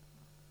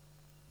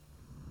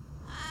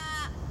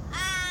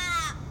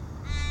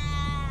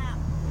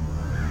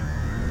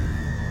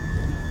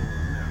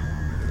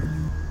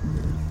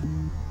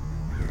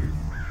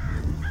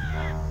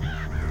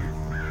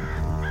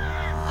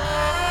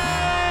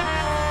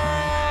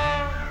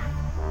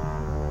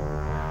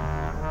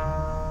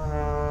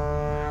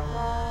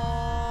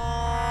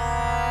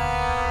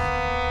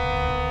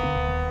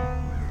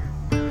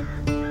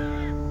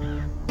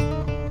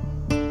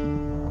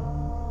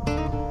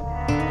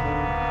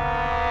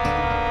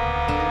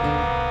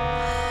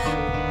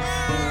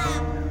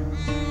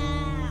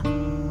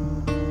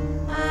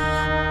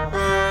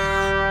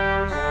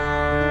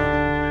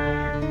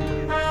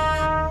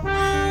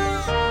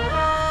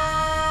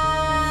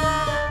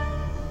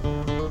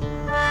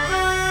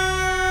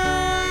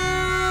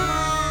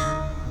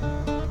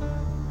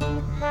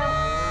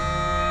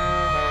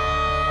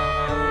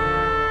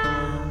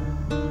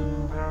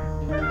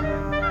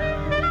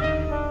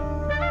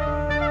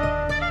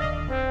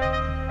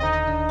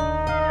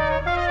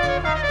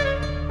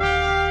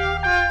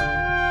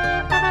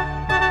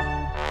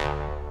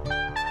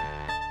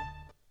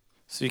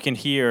 So you can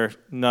hear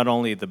not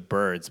only the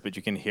birds, but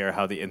you can hear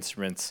how the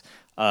instruments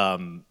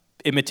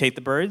imitate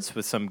the birds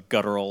with some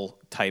guttural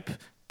type,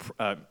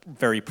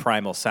 very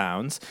primal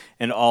sounds,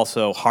 and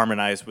also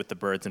harmonize with the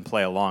birds and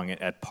play along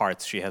at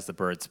parts. She has the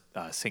birds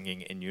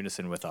singing in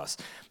unison with us.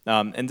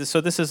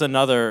 So this is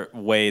another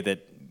way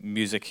that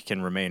music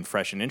can remain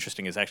fresh and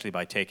interesting is actually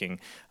by taking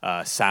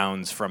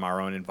sounds from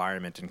our own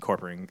environment and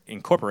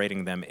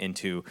incorporating them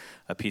into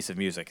a piece of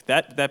music.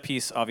 That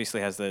piece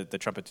obviously has the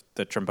trumpet,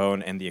 the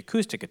trombone, and the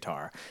acoustic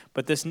guitar.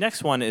 But this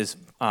next one is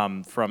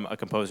from a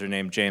composer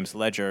named James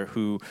Ledger,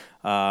 who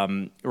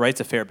writes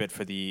a fair bit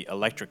for the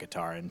electric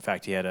guitar. In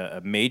fact, he had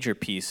a major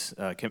piece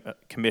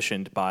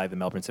commissioned by the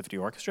Melbourne Symphony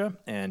Orchestra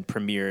and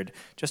premiered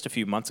just a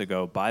few months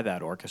ago by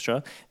that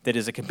orchestra that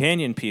is a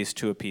companion piece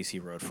to a piece he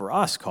wrote for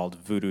us called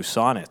Voodoo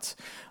Sonnets.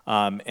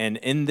 And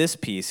in this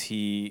piece,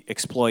 he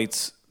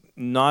exploits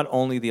not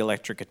only the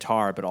electric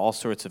guitar, but all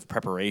sorts of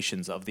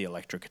preparations of the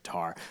electric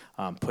guitar,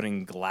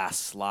 putting glass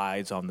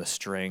slides on the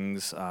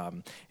strings,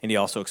 and he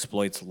also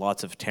exploits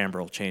lots of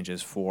timbral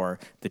changes for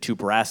the two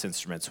brass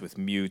instruments with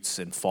mutes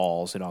and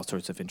falls and all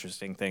sorts of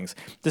interesting things.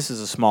 This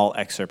is a small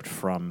excerpt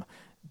from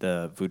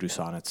the Voodoo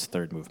Sonnets'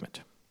 third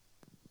movement.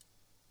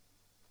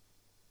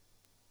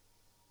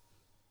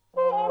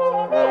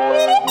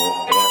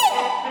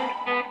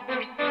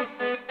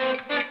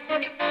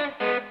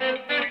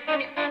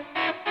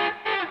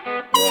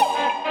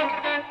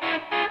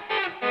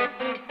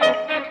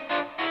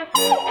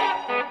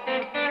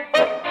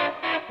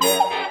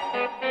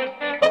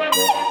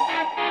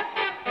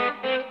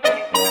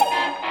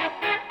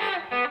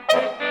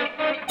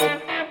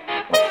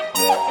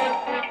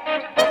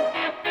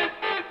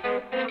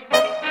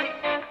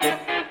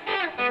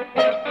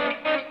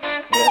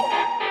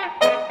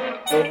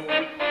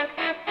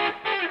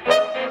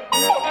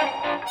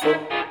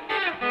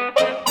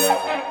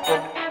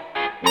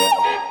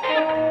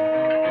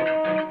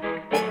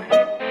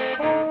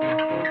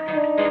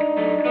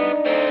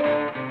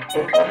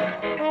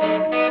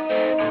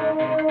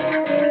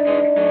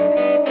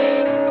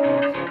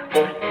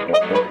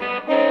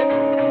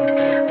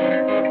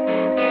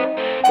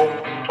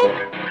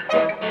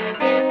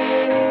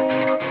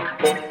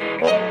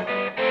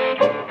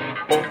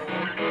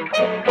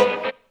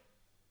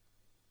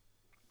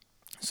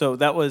 So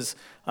that was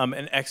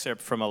an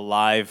excerpt from a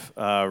live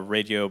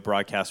radio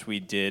broadcast we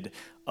did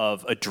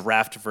of a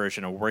draft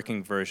version, a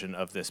working version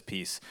of this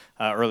piece.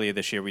 Earlier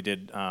this year we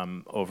did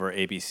over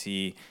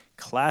ABC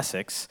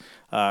Classics,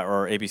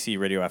 or ABC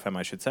Radio FM,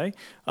 I should say.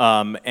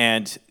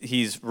 And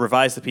he's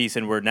revised the piece,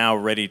 and we're now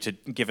ready to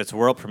give its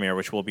world premiere,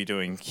 which we'll be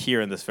doing here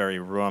in this very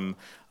room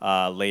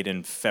late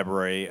in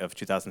February of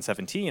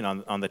 2017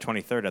 on the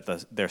 23rd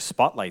at their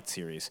Spotlight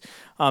series.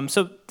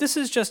 So this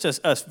is just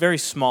a very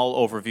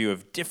small overview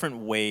of different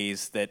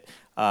ways that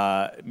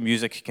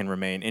music can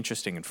remain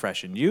interesting and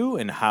fresh and new,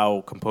 and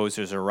how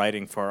composers are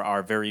writing for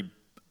our very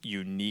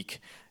unique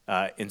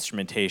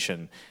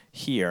instrumentation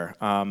here.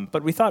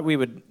 But we thought we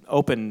would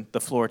open the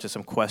floor to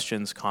some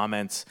questions,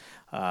 comments,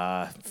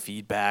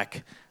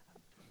 feedback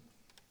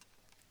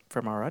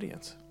from our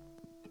audience.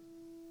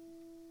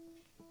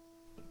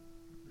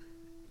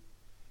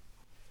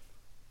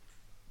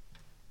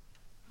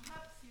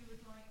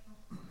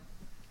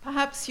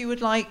 Perhaps you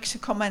would like to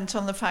comment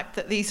on the fact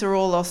that these are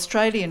all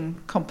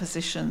Australian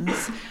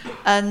compositions,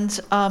 and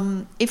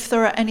if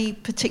there are any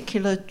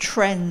particular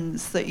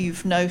trends that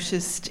you've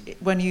noticed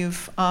when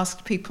you've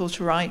asked people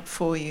to write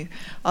for you.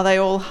 Are they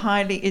all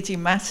highly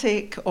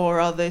idiomatic, or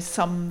are there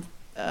some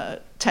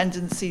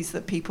tendencies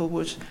that people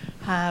would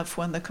have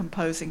when they're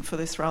composing for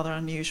this rather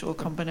unusual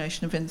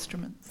combination of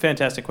instruments?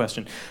 Fantastic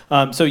question.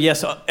 So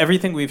yes,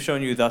 everything we've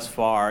shown you thus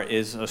far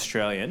is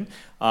Australian.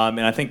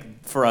 And I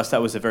think for us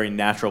that was a very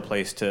natural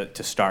place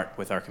to start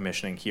with our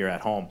commissioning here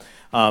at home.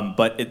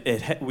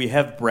 But we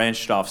have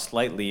branched off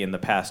slightly in the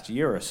past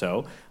year or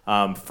so.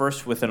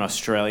 First with an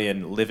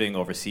Australian living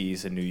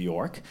overseas in New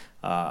York,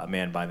 a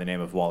man by the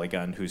name of Wally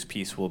Gunn, whose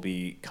piece will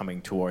be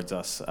coming towards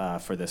us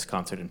for this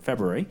concert in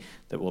February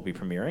that we'll be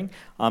premiering.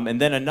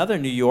 And then another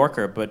New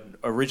Yorker, but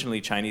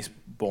originally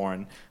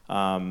Chinese-born,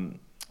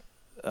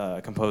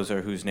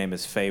 composer whose name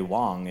is Fei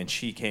Wong, and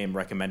she came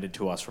recommended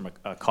to us from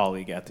a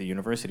colleague at the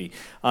university.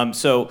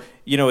 So,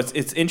 you know,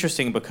 it's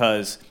interesting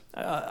because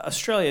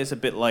Australia is a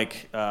bit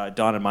like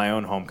Don in my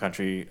own home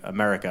country,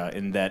 America,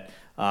 in that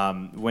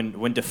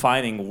when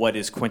defining what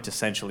is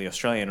quintessentially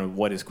Australian or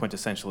what is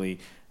quintessentially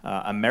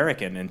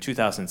American in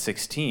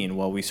 2016,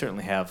 well, we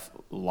certainly have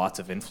lots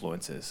of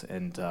influences,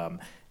 and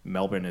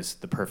Melbourne is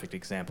the perfect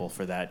example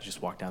for that. You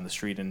just walk down the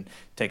street and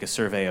take a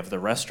survey of the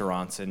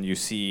restaurants, and you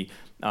see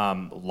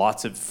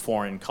lots of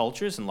foreign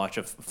cultures and lots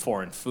of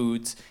foreign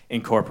foods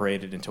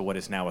incorporated into what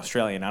is now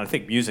Australian. And I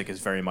think music is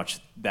very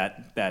much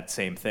that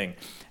same thing.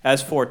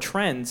 As for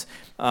trends,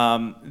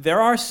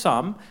 there are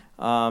some,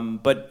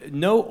 but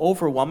no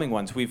overwhelming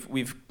ones.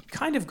 We've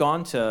kind of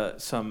gone to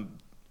some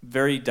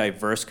very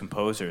diverse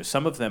composers.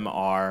 Some of them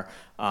are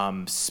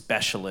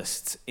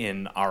specialists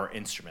in our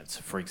instruments,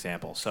 for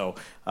example. So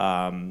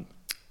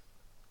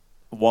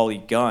Wally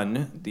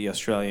Gunn, the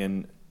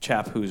Australian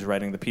chap who's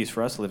writing the piece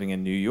for us, living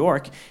in New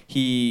York,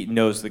 he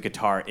knows the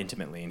guitar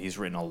intimately, and he's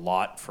written a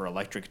lot for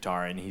electric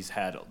guitar, and he's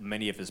had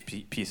many of his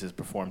pieces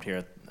performed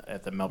here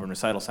at the Melbourne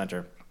Recital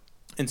Centre.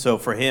 And so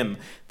for him,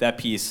 that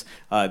piece,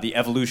 the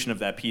evolution of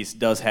that piece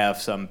does have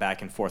some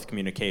back and forth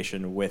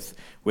communication with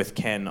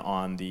Ken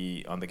on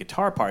the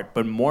guitar part,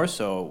 but more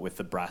so with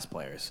the brass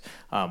players,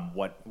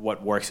 what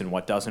works and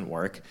what doesn't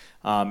work.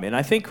 And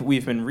I think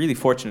we've been really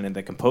fortunate in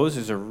that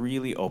composers are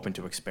really open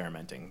to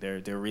experimenting.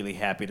 They're really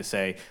happy to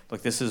say,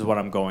 look, this is what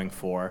I'm going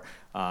for.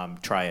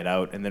 Try it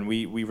out. And then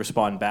we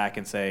respond back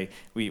and say,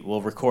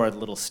 we'll record a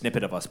little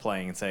snippet of us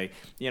playing and say,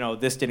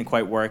 this didn't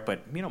quite work,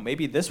 but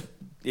maybe this,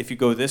 if you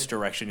go this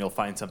direction, you'll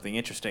find something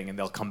interesting, and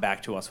they'll come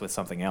back to us with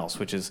something else,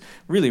 which is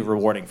really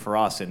rewarding for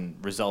us and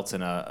results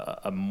in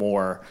a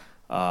more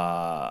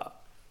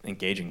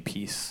engaging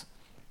piece.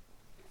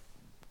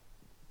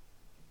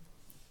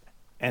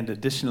 And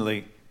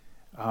additionally,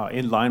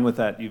 in line with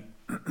that,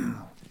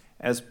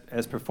 as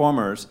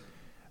performers,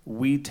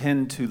 we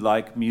tend to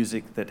like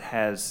music that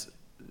has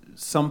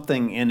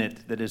something in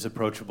it that is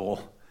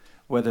approachable,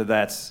 whether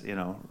that's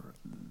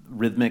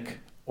rhythmic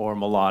or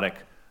melodic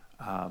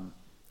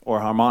or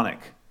harmonic.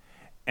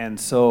 And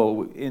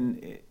so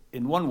in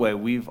one way,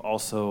 we've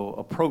also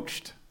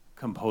approached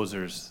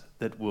composers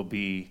that will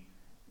be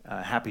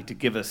happy to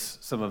give us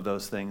some of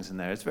those things in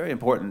there. It's very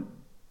important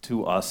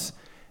to us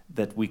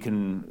that we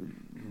can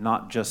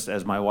not just,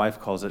 as my wife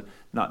calls it,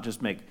 not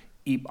just make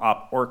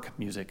eep-op-ork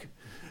music,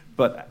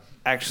 but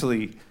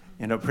actually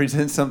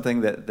present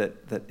something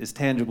that is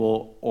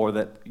tangible or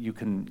that you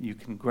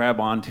can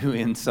grab onto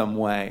in some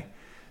way.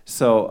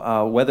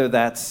 So whether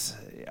that's,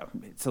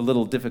 it's a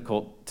little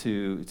difficult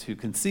to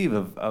conceive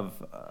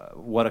of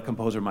what a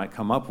composer might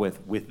come up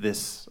with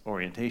this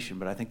orientation,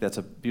 but I think that's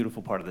a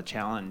beautiful part of the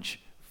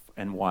challenge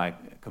and why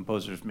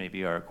composers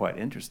maybe are quite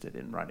interested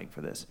in writing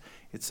for this.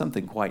 It's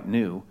something quite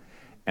new,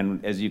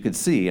 and as you could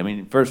see,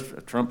 first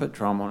a trumpet,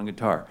 trombone, and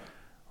guitar.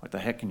 What the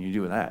heck can you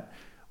do with that?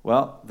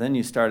 Well, then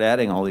you start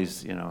adding all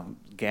these,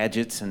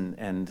 gadgets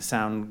and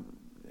sound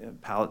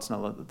palettes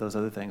and all those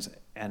other things,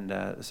 and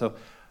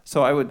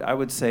so I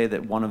would say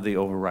that one of the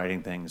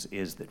overriding things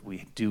is that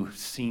we do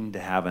seem to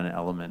have an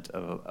element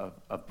of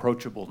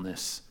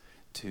approachableness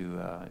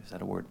to is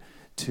that a word,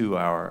 to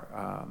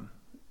our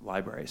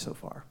library so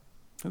far.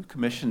 We've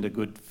commissioned a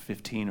good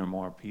 15 or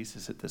more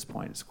pieces at this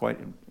point. It's quite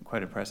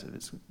impressive.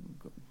 It's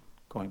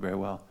going very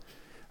well.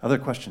 Other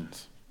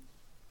questions?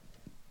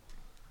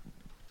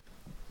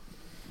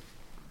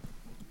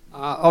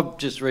 I've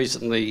just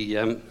recently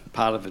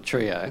part of a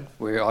trio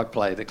where I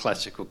play the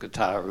classical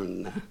guitar,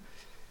 and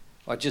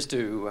I just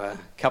do a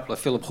couple of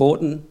Philip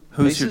Horton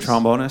Who's pieces. your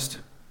trombonist?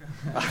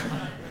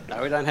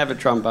 No, we don't have a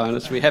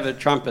trombonist. We have a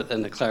trumpet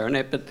and a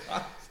clarinet, but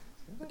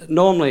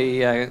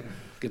normally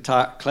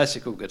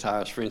classical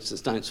guitarists, for instance,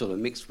 don't sort of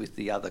mix with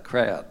the other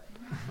crowd.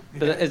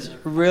 But it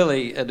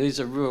is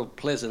a real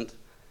pleasant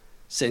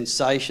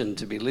sensation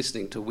to be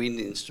listening to wind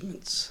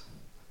instruments,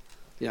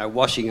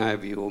 washing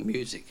over your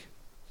music.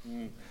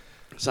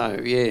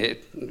 So yeah,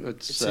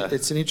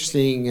 it's an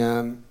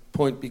interesting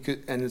point,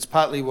 and it's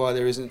partly why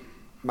there isn't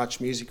much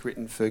music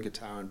written for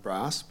guitar and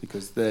brass,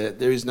 because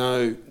there's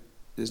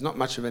not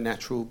much of a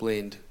natural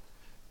blend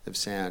of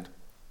sound.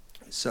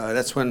 So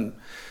that's when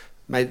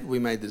we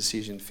made the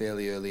decision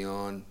fairly early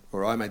on,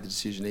 or I made the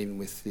decision even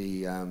with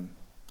the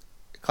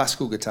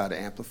classical guitar to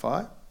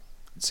amplify.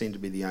 It seemed to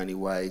be the only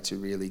way to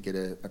really get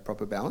a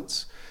proper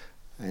balance.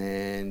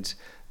 And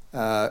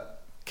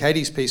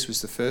Katie's piece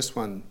was the first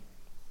one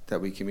that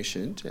we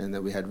commissioned and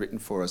that we had written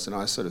for us, and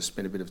I sort of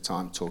spent a bit of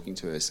time talking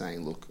to her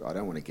saying, look, I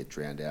don't want to get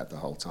drowned out the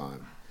whole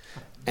time.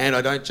 And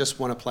I don't just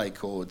want to play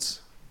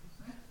chords.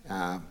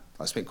 I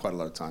spent quite a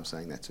lot of time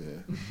saying that to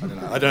her.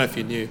 I don't know if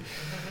you knew.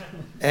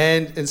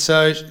 And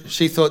so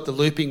she thought the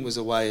looping was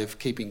a way of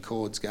keeping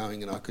chords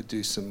going, and I could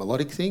do some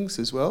melodic things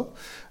as well.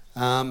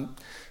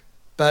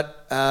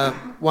 But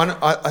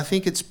I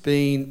think it's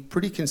been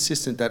pretty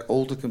consistent that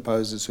all the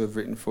composers who have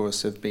written for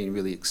us have been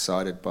really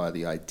excited by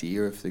the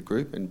idea of the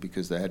group, and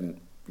because they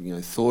hadn't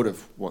thought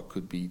of what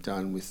could be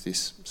done with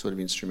this sort of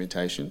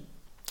instrumentation.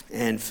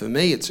 And for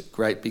me, it's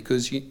great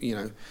because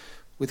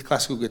with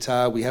classical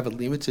guitar we have a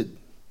limited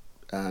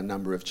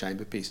number of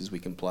chamber pieces we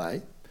can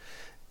play,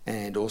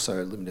 and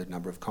also a limited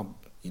number of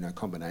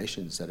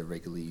combinations that are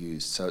regularly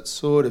used. So it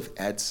sort of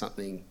adds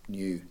something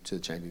new to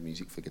chamber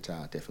music for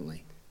guitar,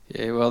 definitely.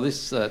 Yeah, well,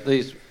 these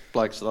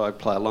blokes that I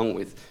play along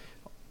with,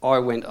 I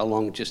went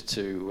along just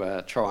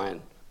to try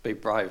and be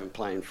brave and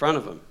play in front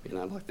of them,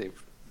 like they're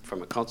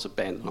from a concert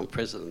band that I'm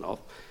president of.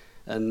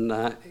 And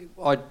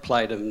I'd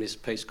played them this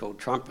piece called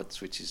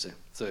Trumpets, which is a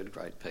third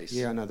grade piece.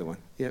 Yeah, another one.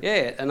 Yep.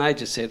 Yeah, and they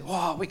just said,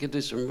 wow, we could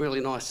do some really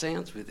nice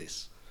sounds with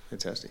this.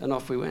 Fantastic. And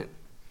off we went.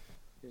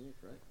 Yeah,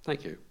 great.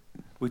 Thank you.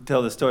 We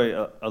tell the story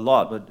a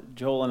lot, but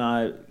Joel and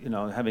I,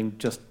 having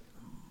just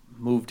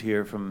moved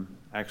here from,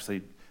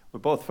 actually, we're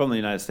both from the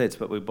United States,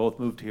 but we both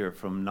moved here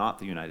from not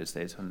the United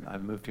States. And I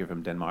moved here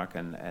from Denmark,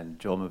 and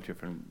Joel moved here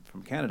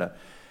from Canada.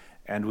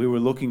 And we were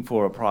looking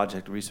for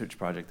a research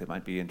project that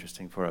might be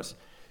interesting for us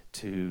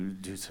to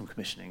do some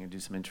commissioning and do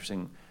some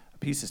interesting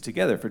pieces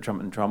together for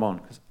trumpet and trombone.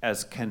 Because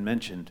as Ken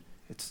mentioned,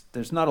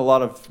 there's not a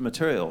lot of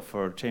material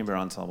for chamber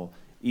ensemble,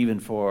 even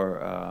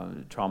for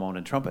trombone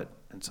and trumpet.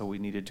 and so we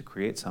needed to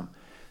create some.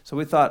 So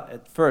we thought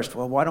at first,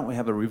 well, why don't we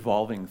have a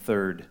revolving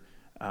third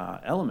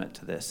element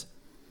to this?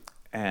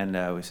 And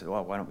we said,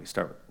 well, why don't we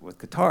start with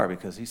guitar,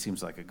 because he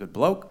seems like a good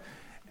bloke,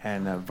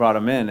 and brought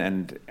him in,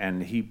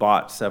 and he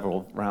bought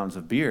several rounds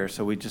of beer,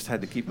 so we just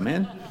had to keep him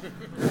in.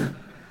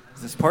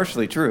 This is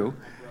partially true.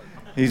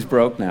 He's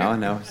broke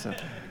now. So.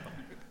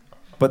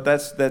 But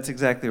that's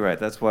exactly right.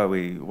 That's why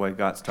we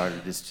got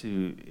started, is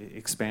to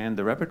expand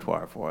the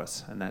repertoire for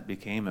us, and that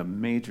became a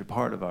major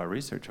part of our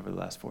research over the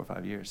last 4 or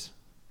 5 years.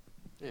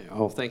 Yeah,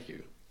 oh, thank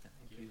you.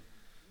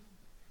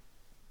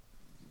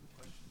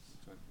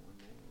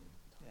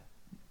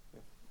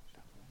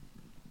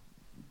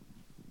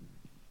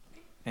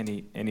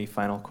 Any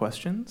final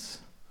questions?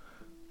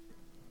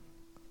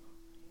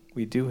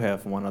 We do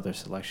have one other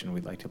selection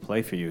we'd like to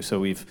play for you. So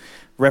we've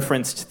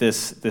referenced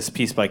this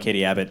piece by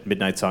Katie Abbott,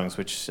 Midnight Songs,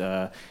 which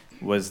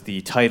was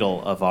the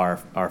title of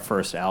our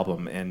first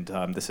album, and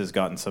this has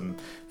gotten some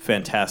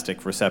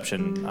fantastic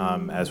reception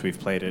as we've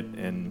played it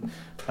in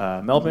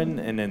Melbourne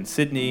and in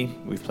Sydney.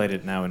 We've played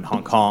it now in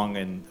Hong Kong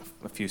and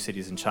a few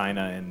cities in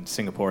China and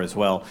Singapore as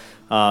well.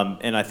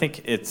 And I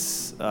think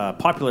it's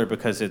popular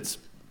because it's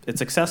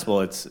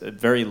accessible. It's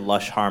very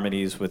lush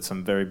harmonies with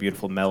some very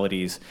beautiful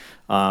melodies.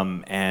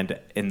 And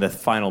in the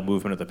final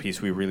movement of the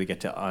piece, we really get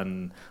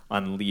to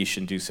unleash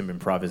and do some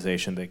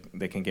improvisation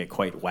that can get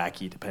quite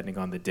wacky depending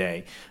on the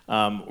day.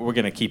 We're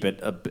going to keep it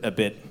a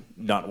bit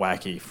not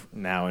wacky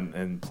now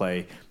and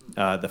play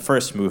the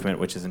first movement,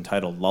 which is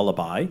entitled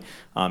Lullaby.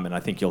 And I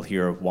think you'll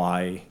hear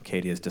why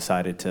Katie has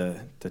decided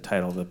to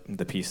title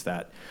the piece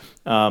that.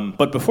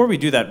 But before we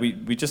do that,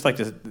 we'd just like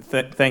to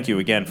thank you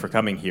again for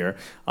coming here,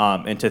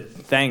 and to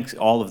thank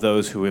all of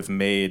those who have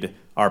made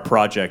our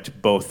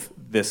project, both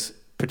this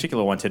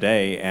particular one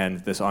today and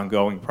this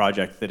ongoing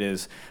project that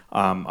is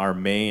our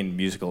main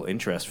musical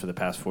interest for the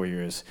past 4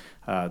 years,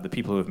 the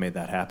people who have made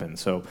that happen.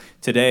 So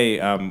today,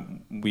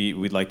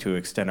 we'd like to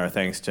extend our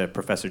thanks to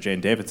Professor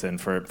Jane Davidson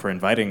for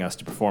inviting us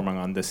to perform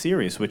on this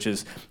series, which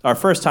is our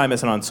first time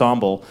as an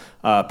ensemble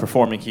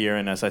performing here.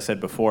 And as I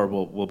said before,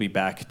 we'll be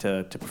back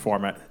to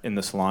perform in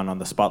the Salon on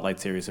the Spotlight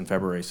series in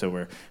February. So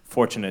we're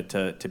fortunate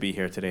to be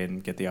here today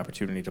and get the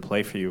opportunity to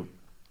play for you.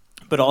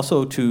 But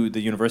also to the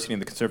University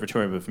and the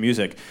Conservatorium of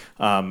Music,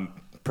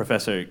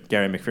 Professor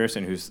Gary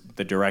McPherson, who's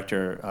the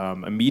director,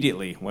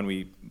 immediately when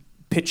we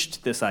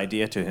pitched this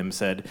idea to him,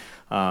 said,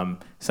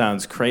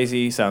 sounds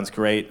crazy, sounds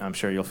great, I'm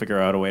sure you'll figure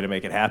out a way to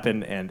make it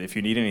happen, and if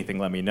you need anything,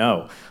 let me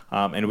know.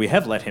 And we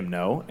have let him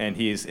know, and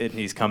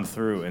he's come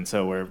through, and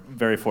so we're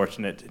very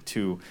fortunate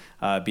to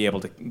be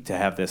able to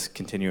have this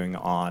continuing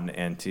on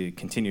and to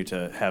continue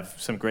to have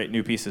some great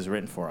new pieces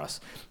written for us.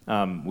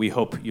 We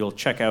hope you'll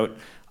check out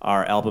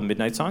our album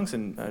Midnight Songs,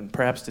 and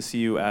perhaps to see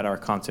you at our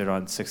concert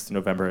on 6th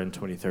November and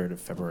 23rd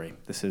of February.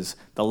 This is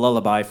the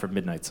Lullaby for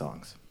Midnight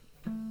Songs.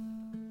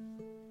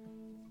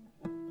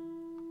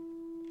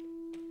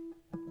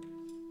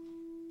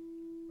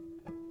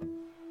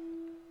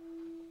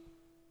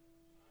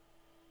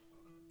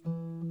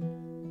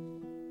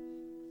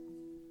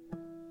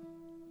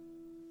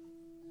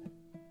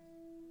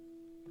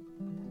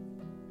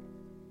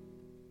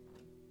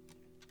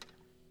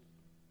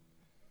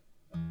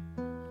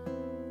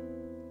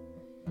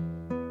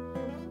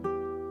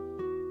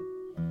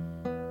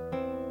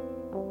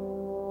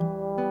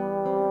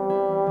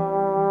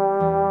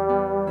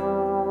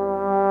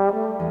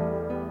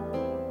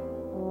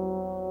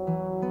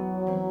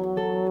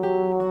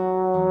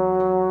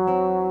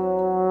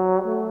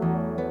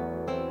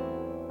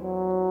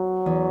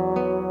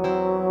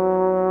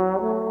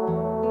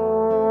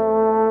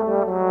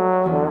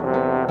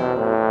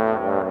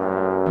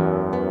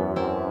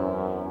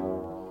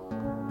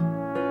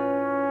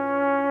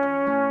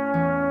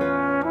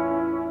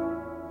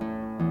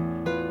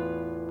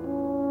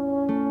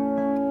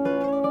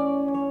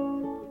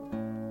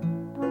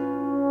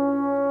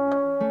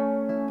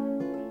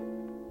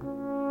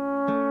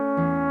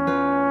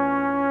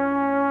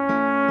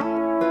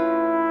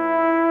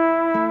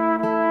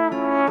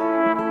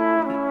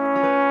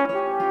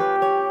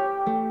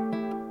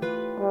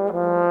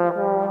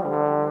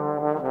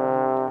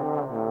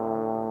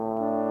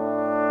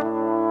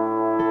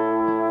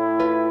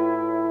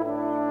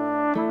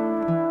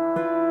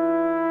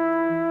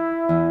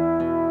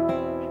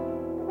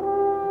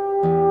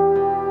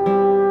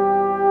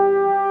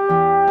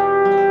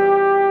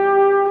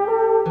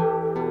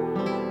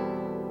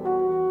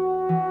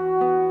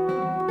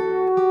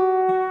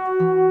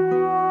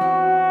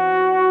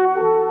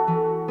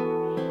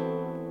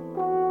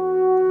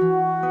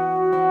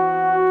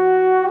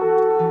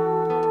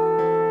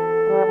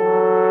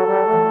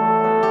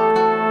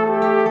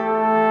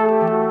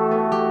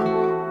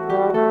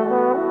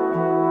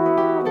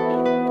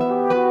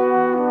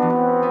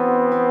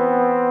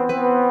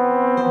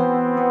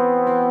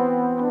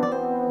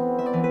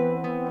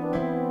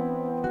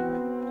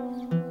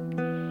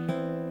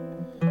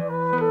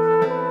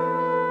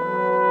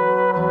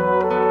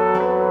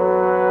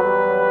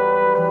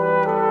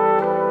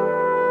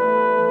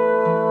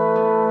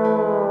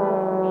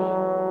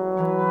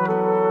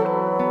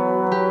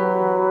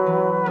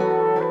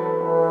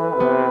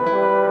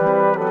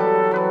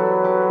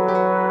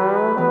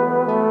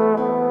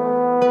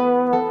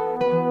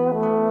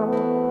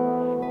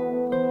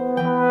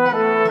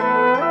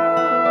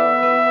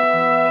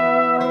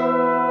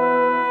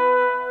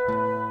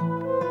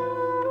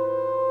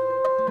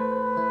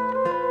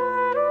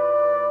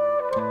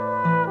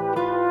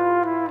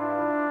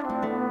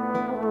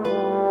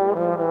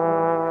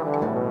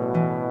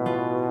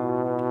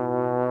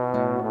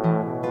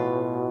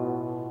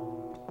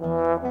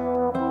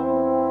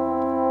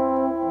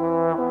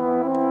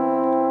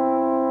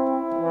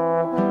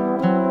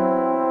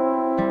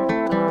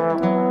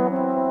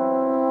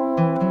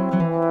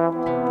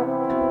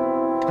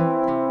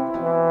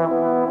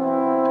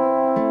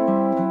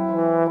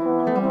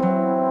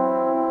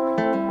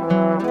 you.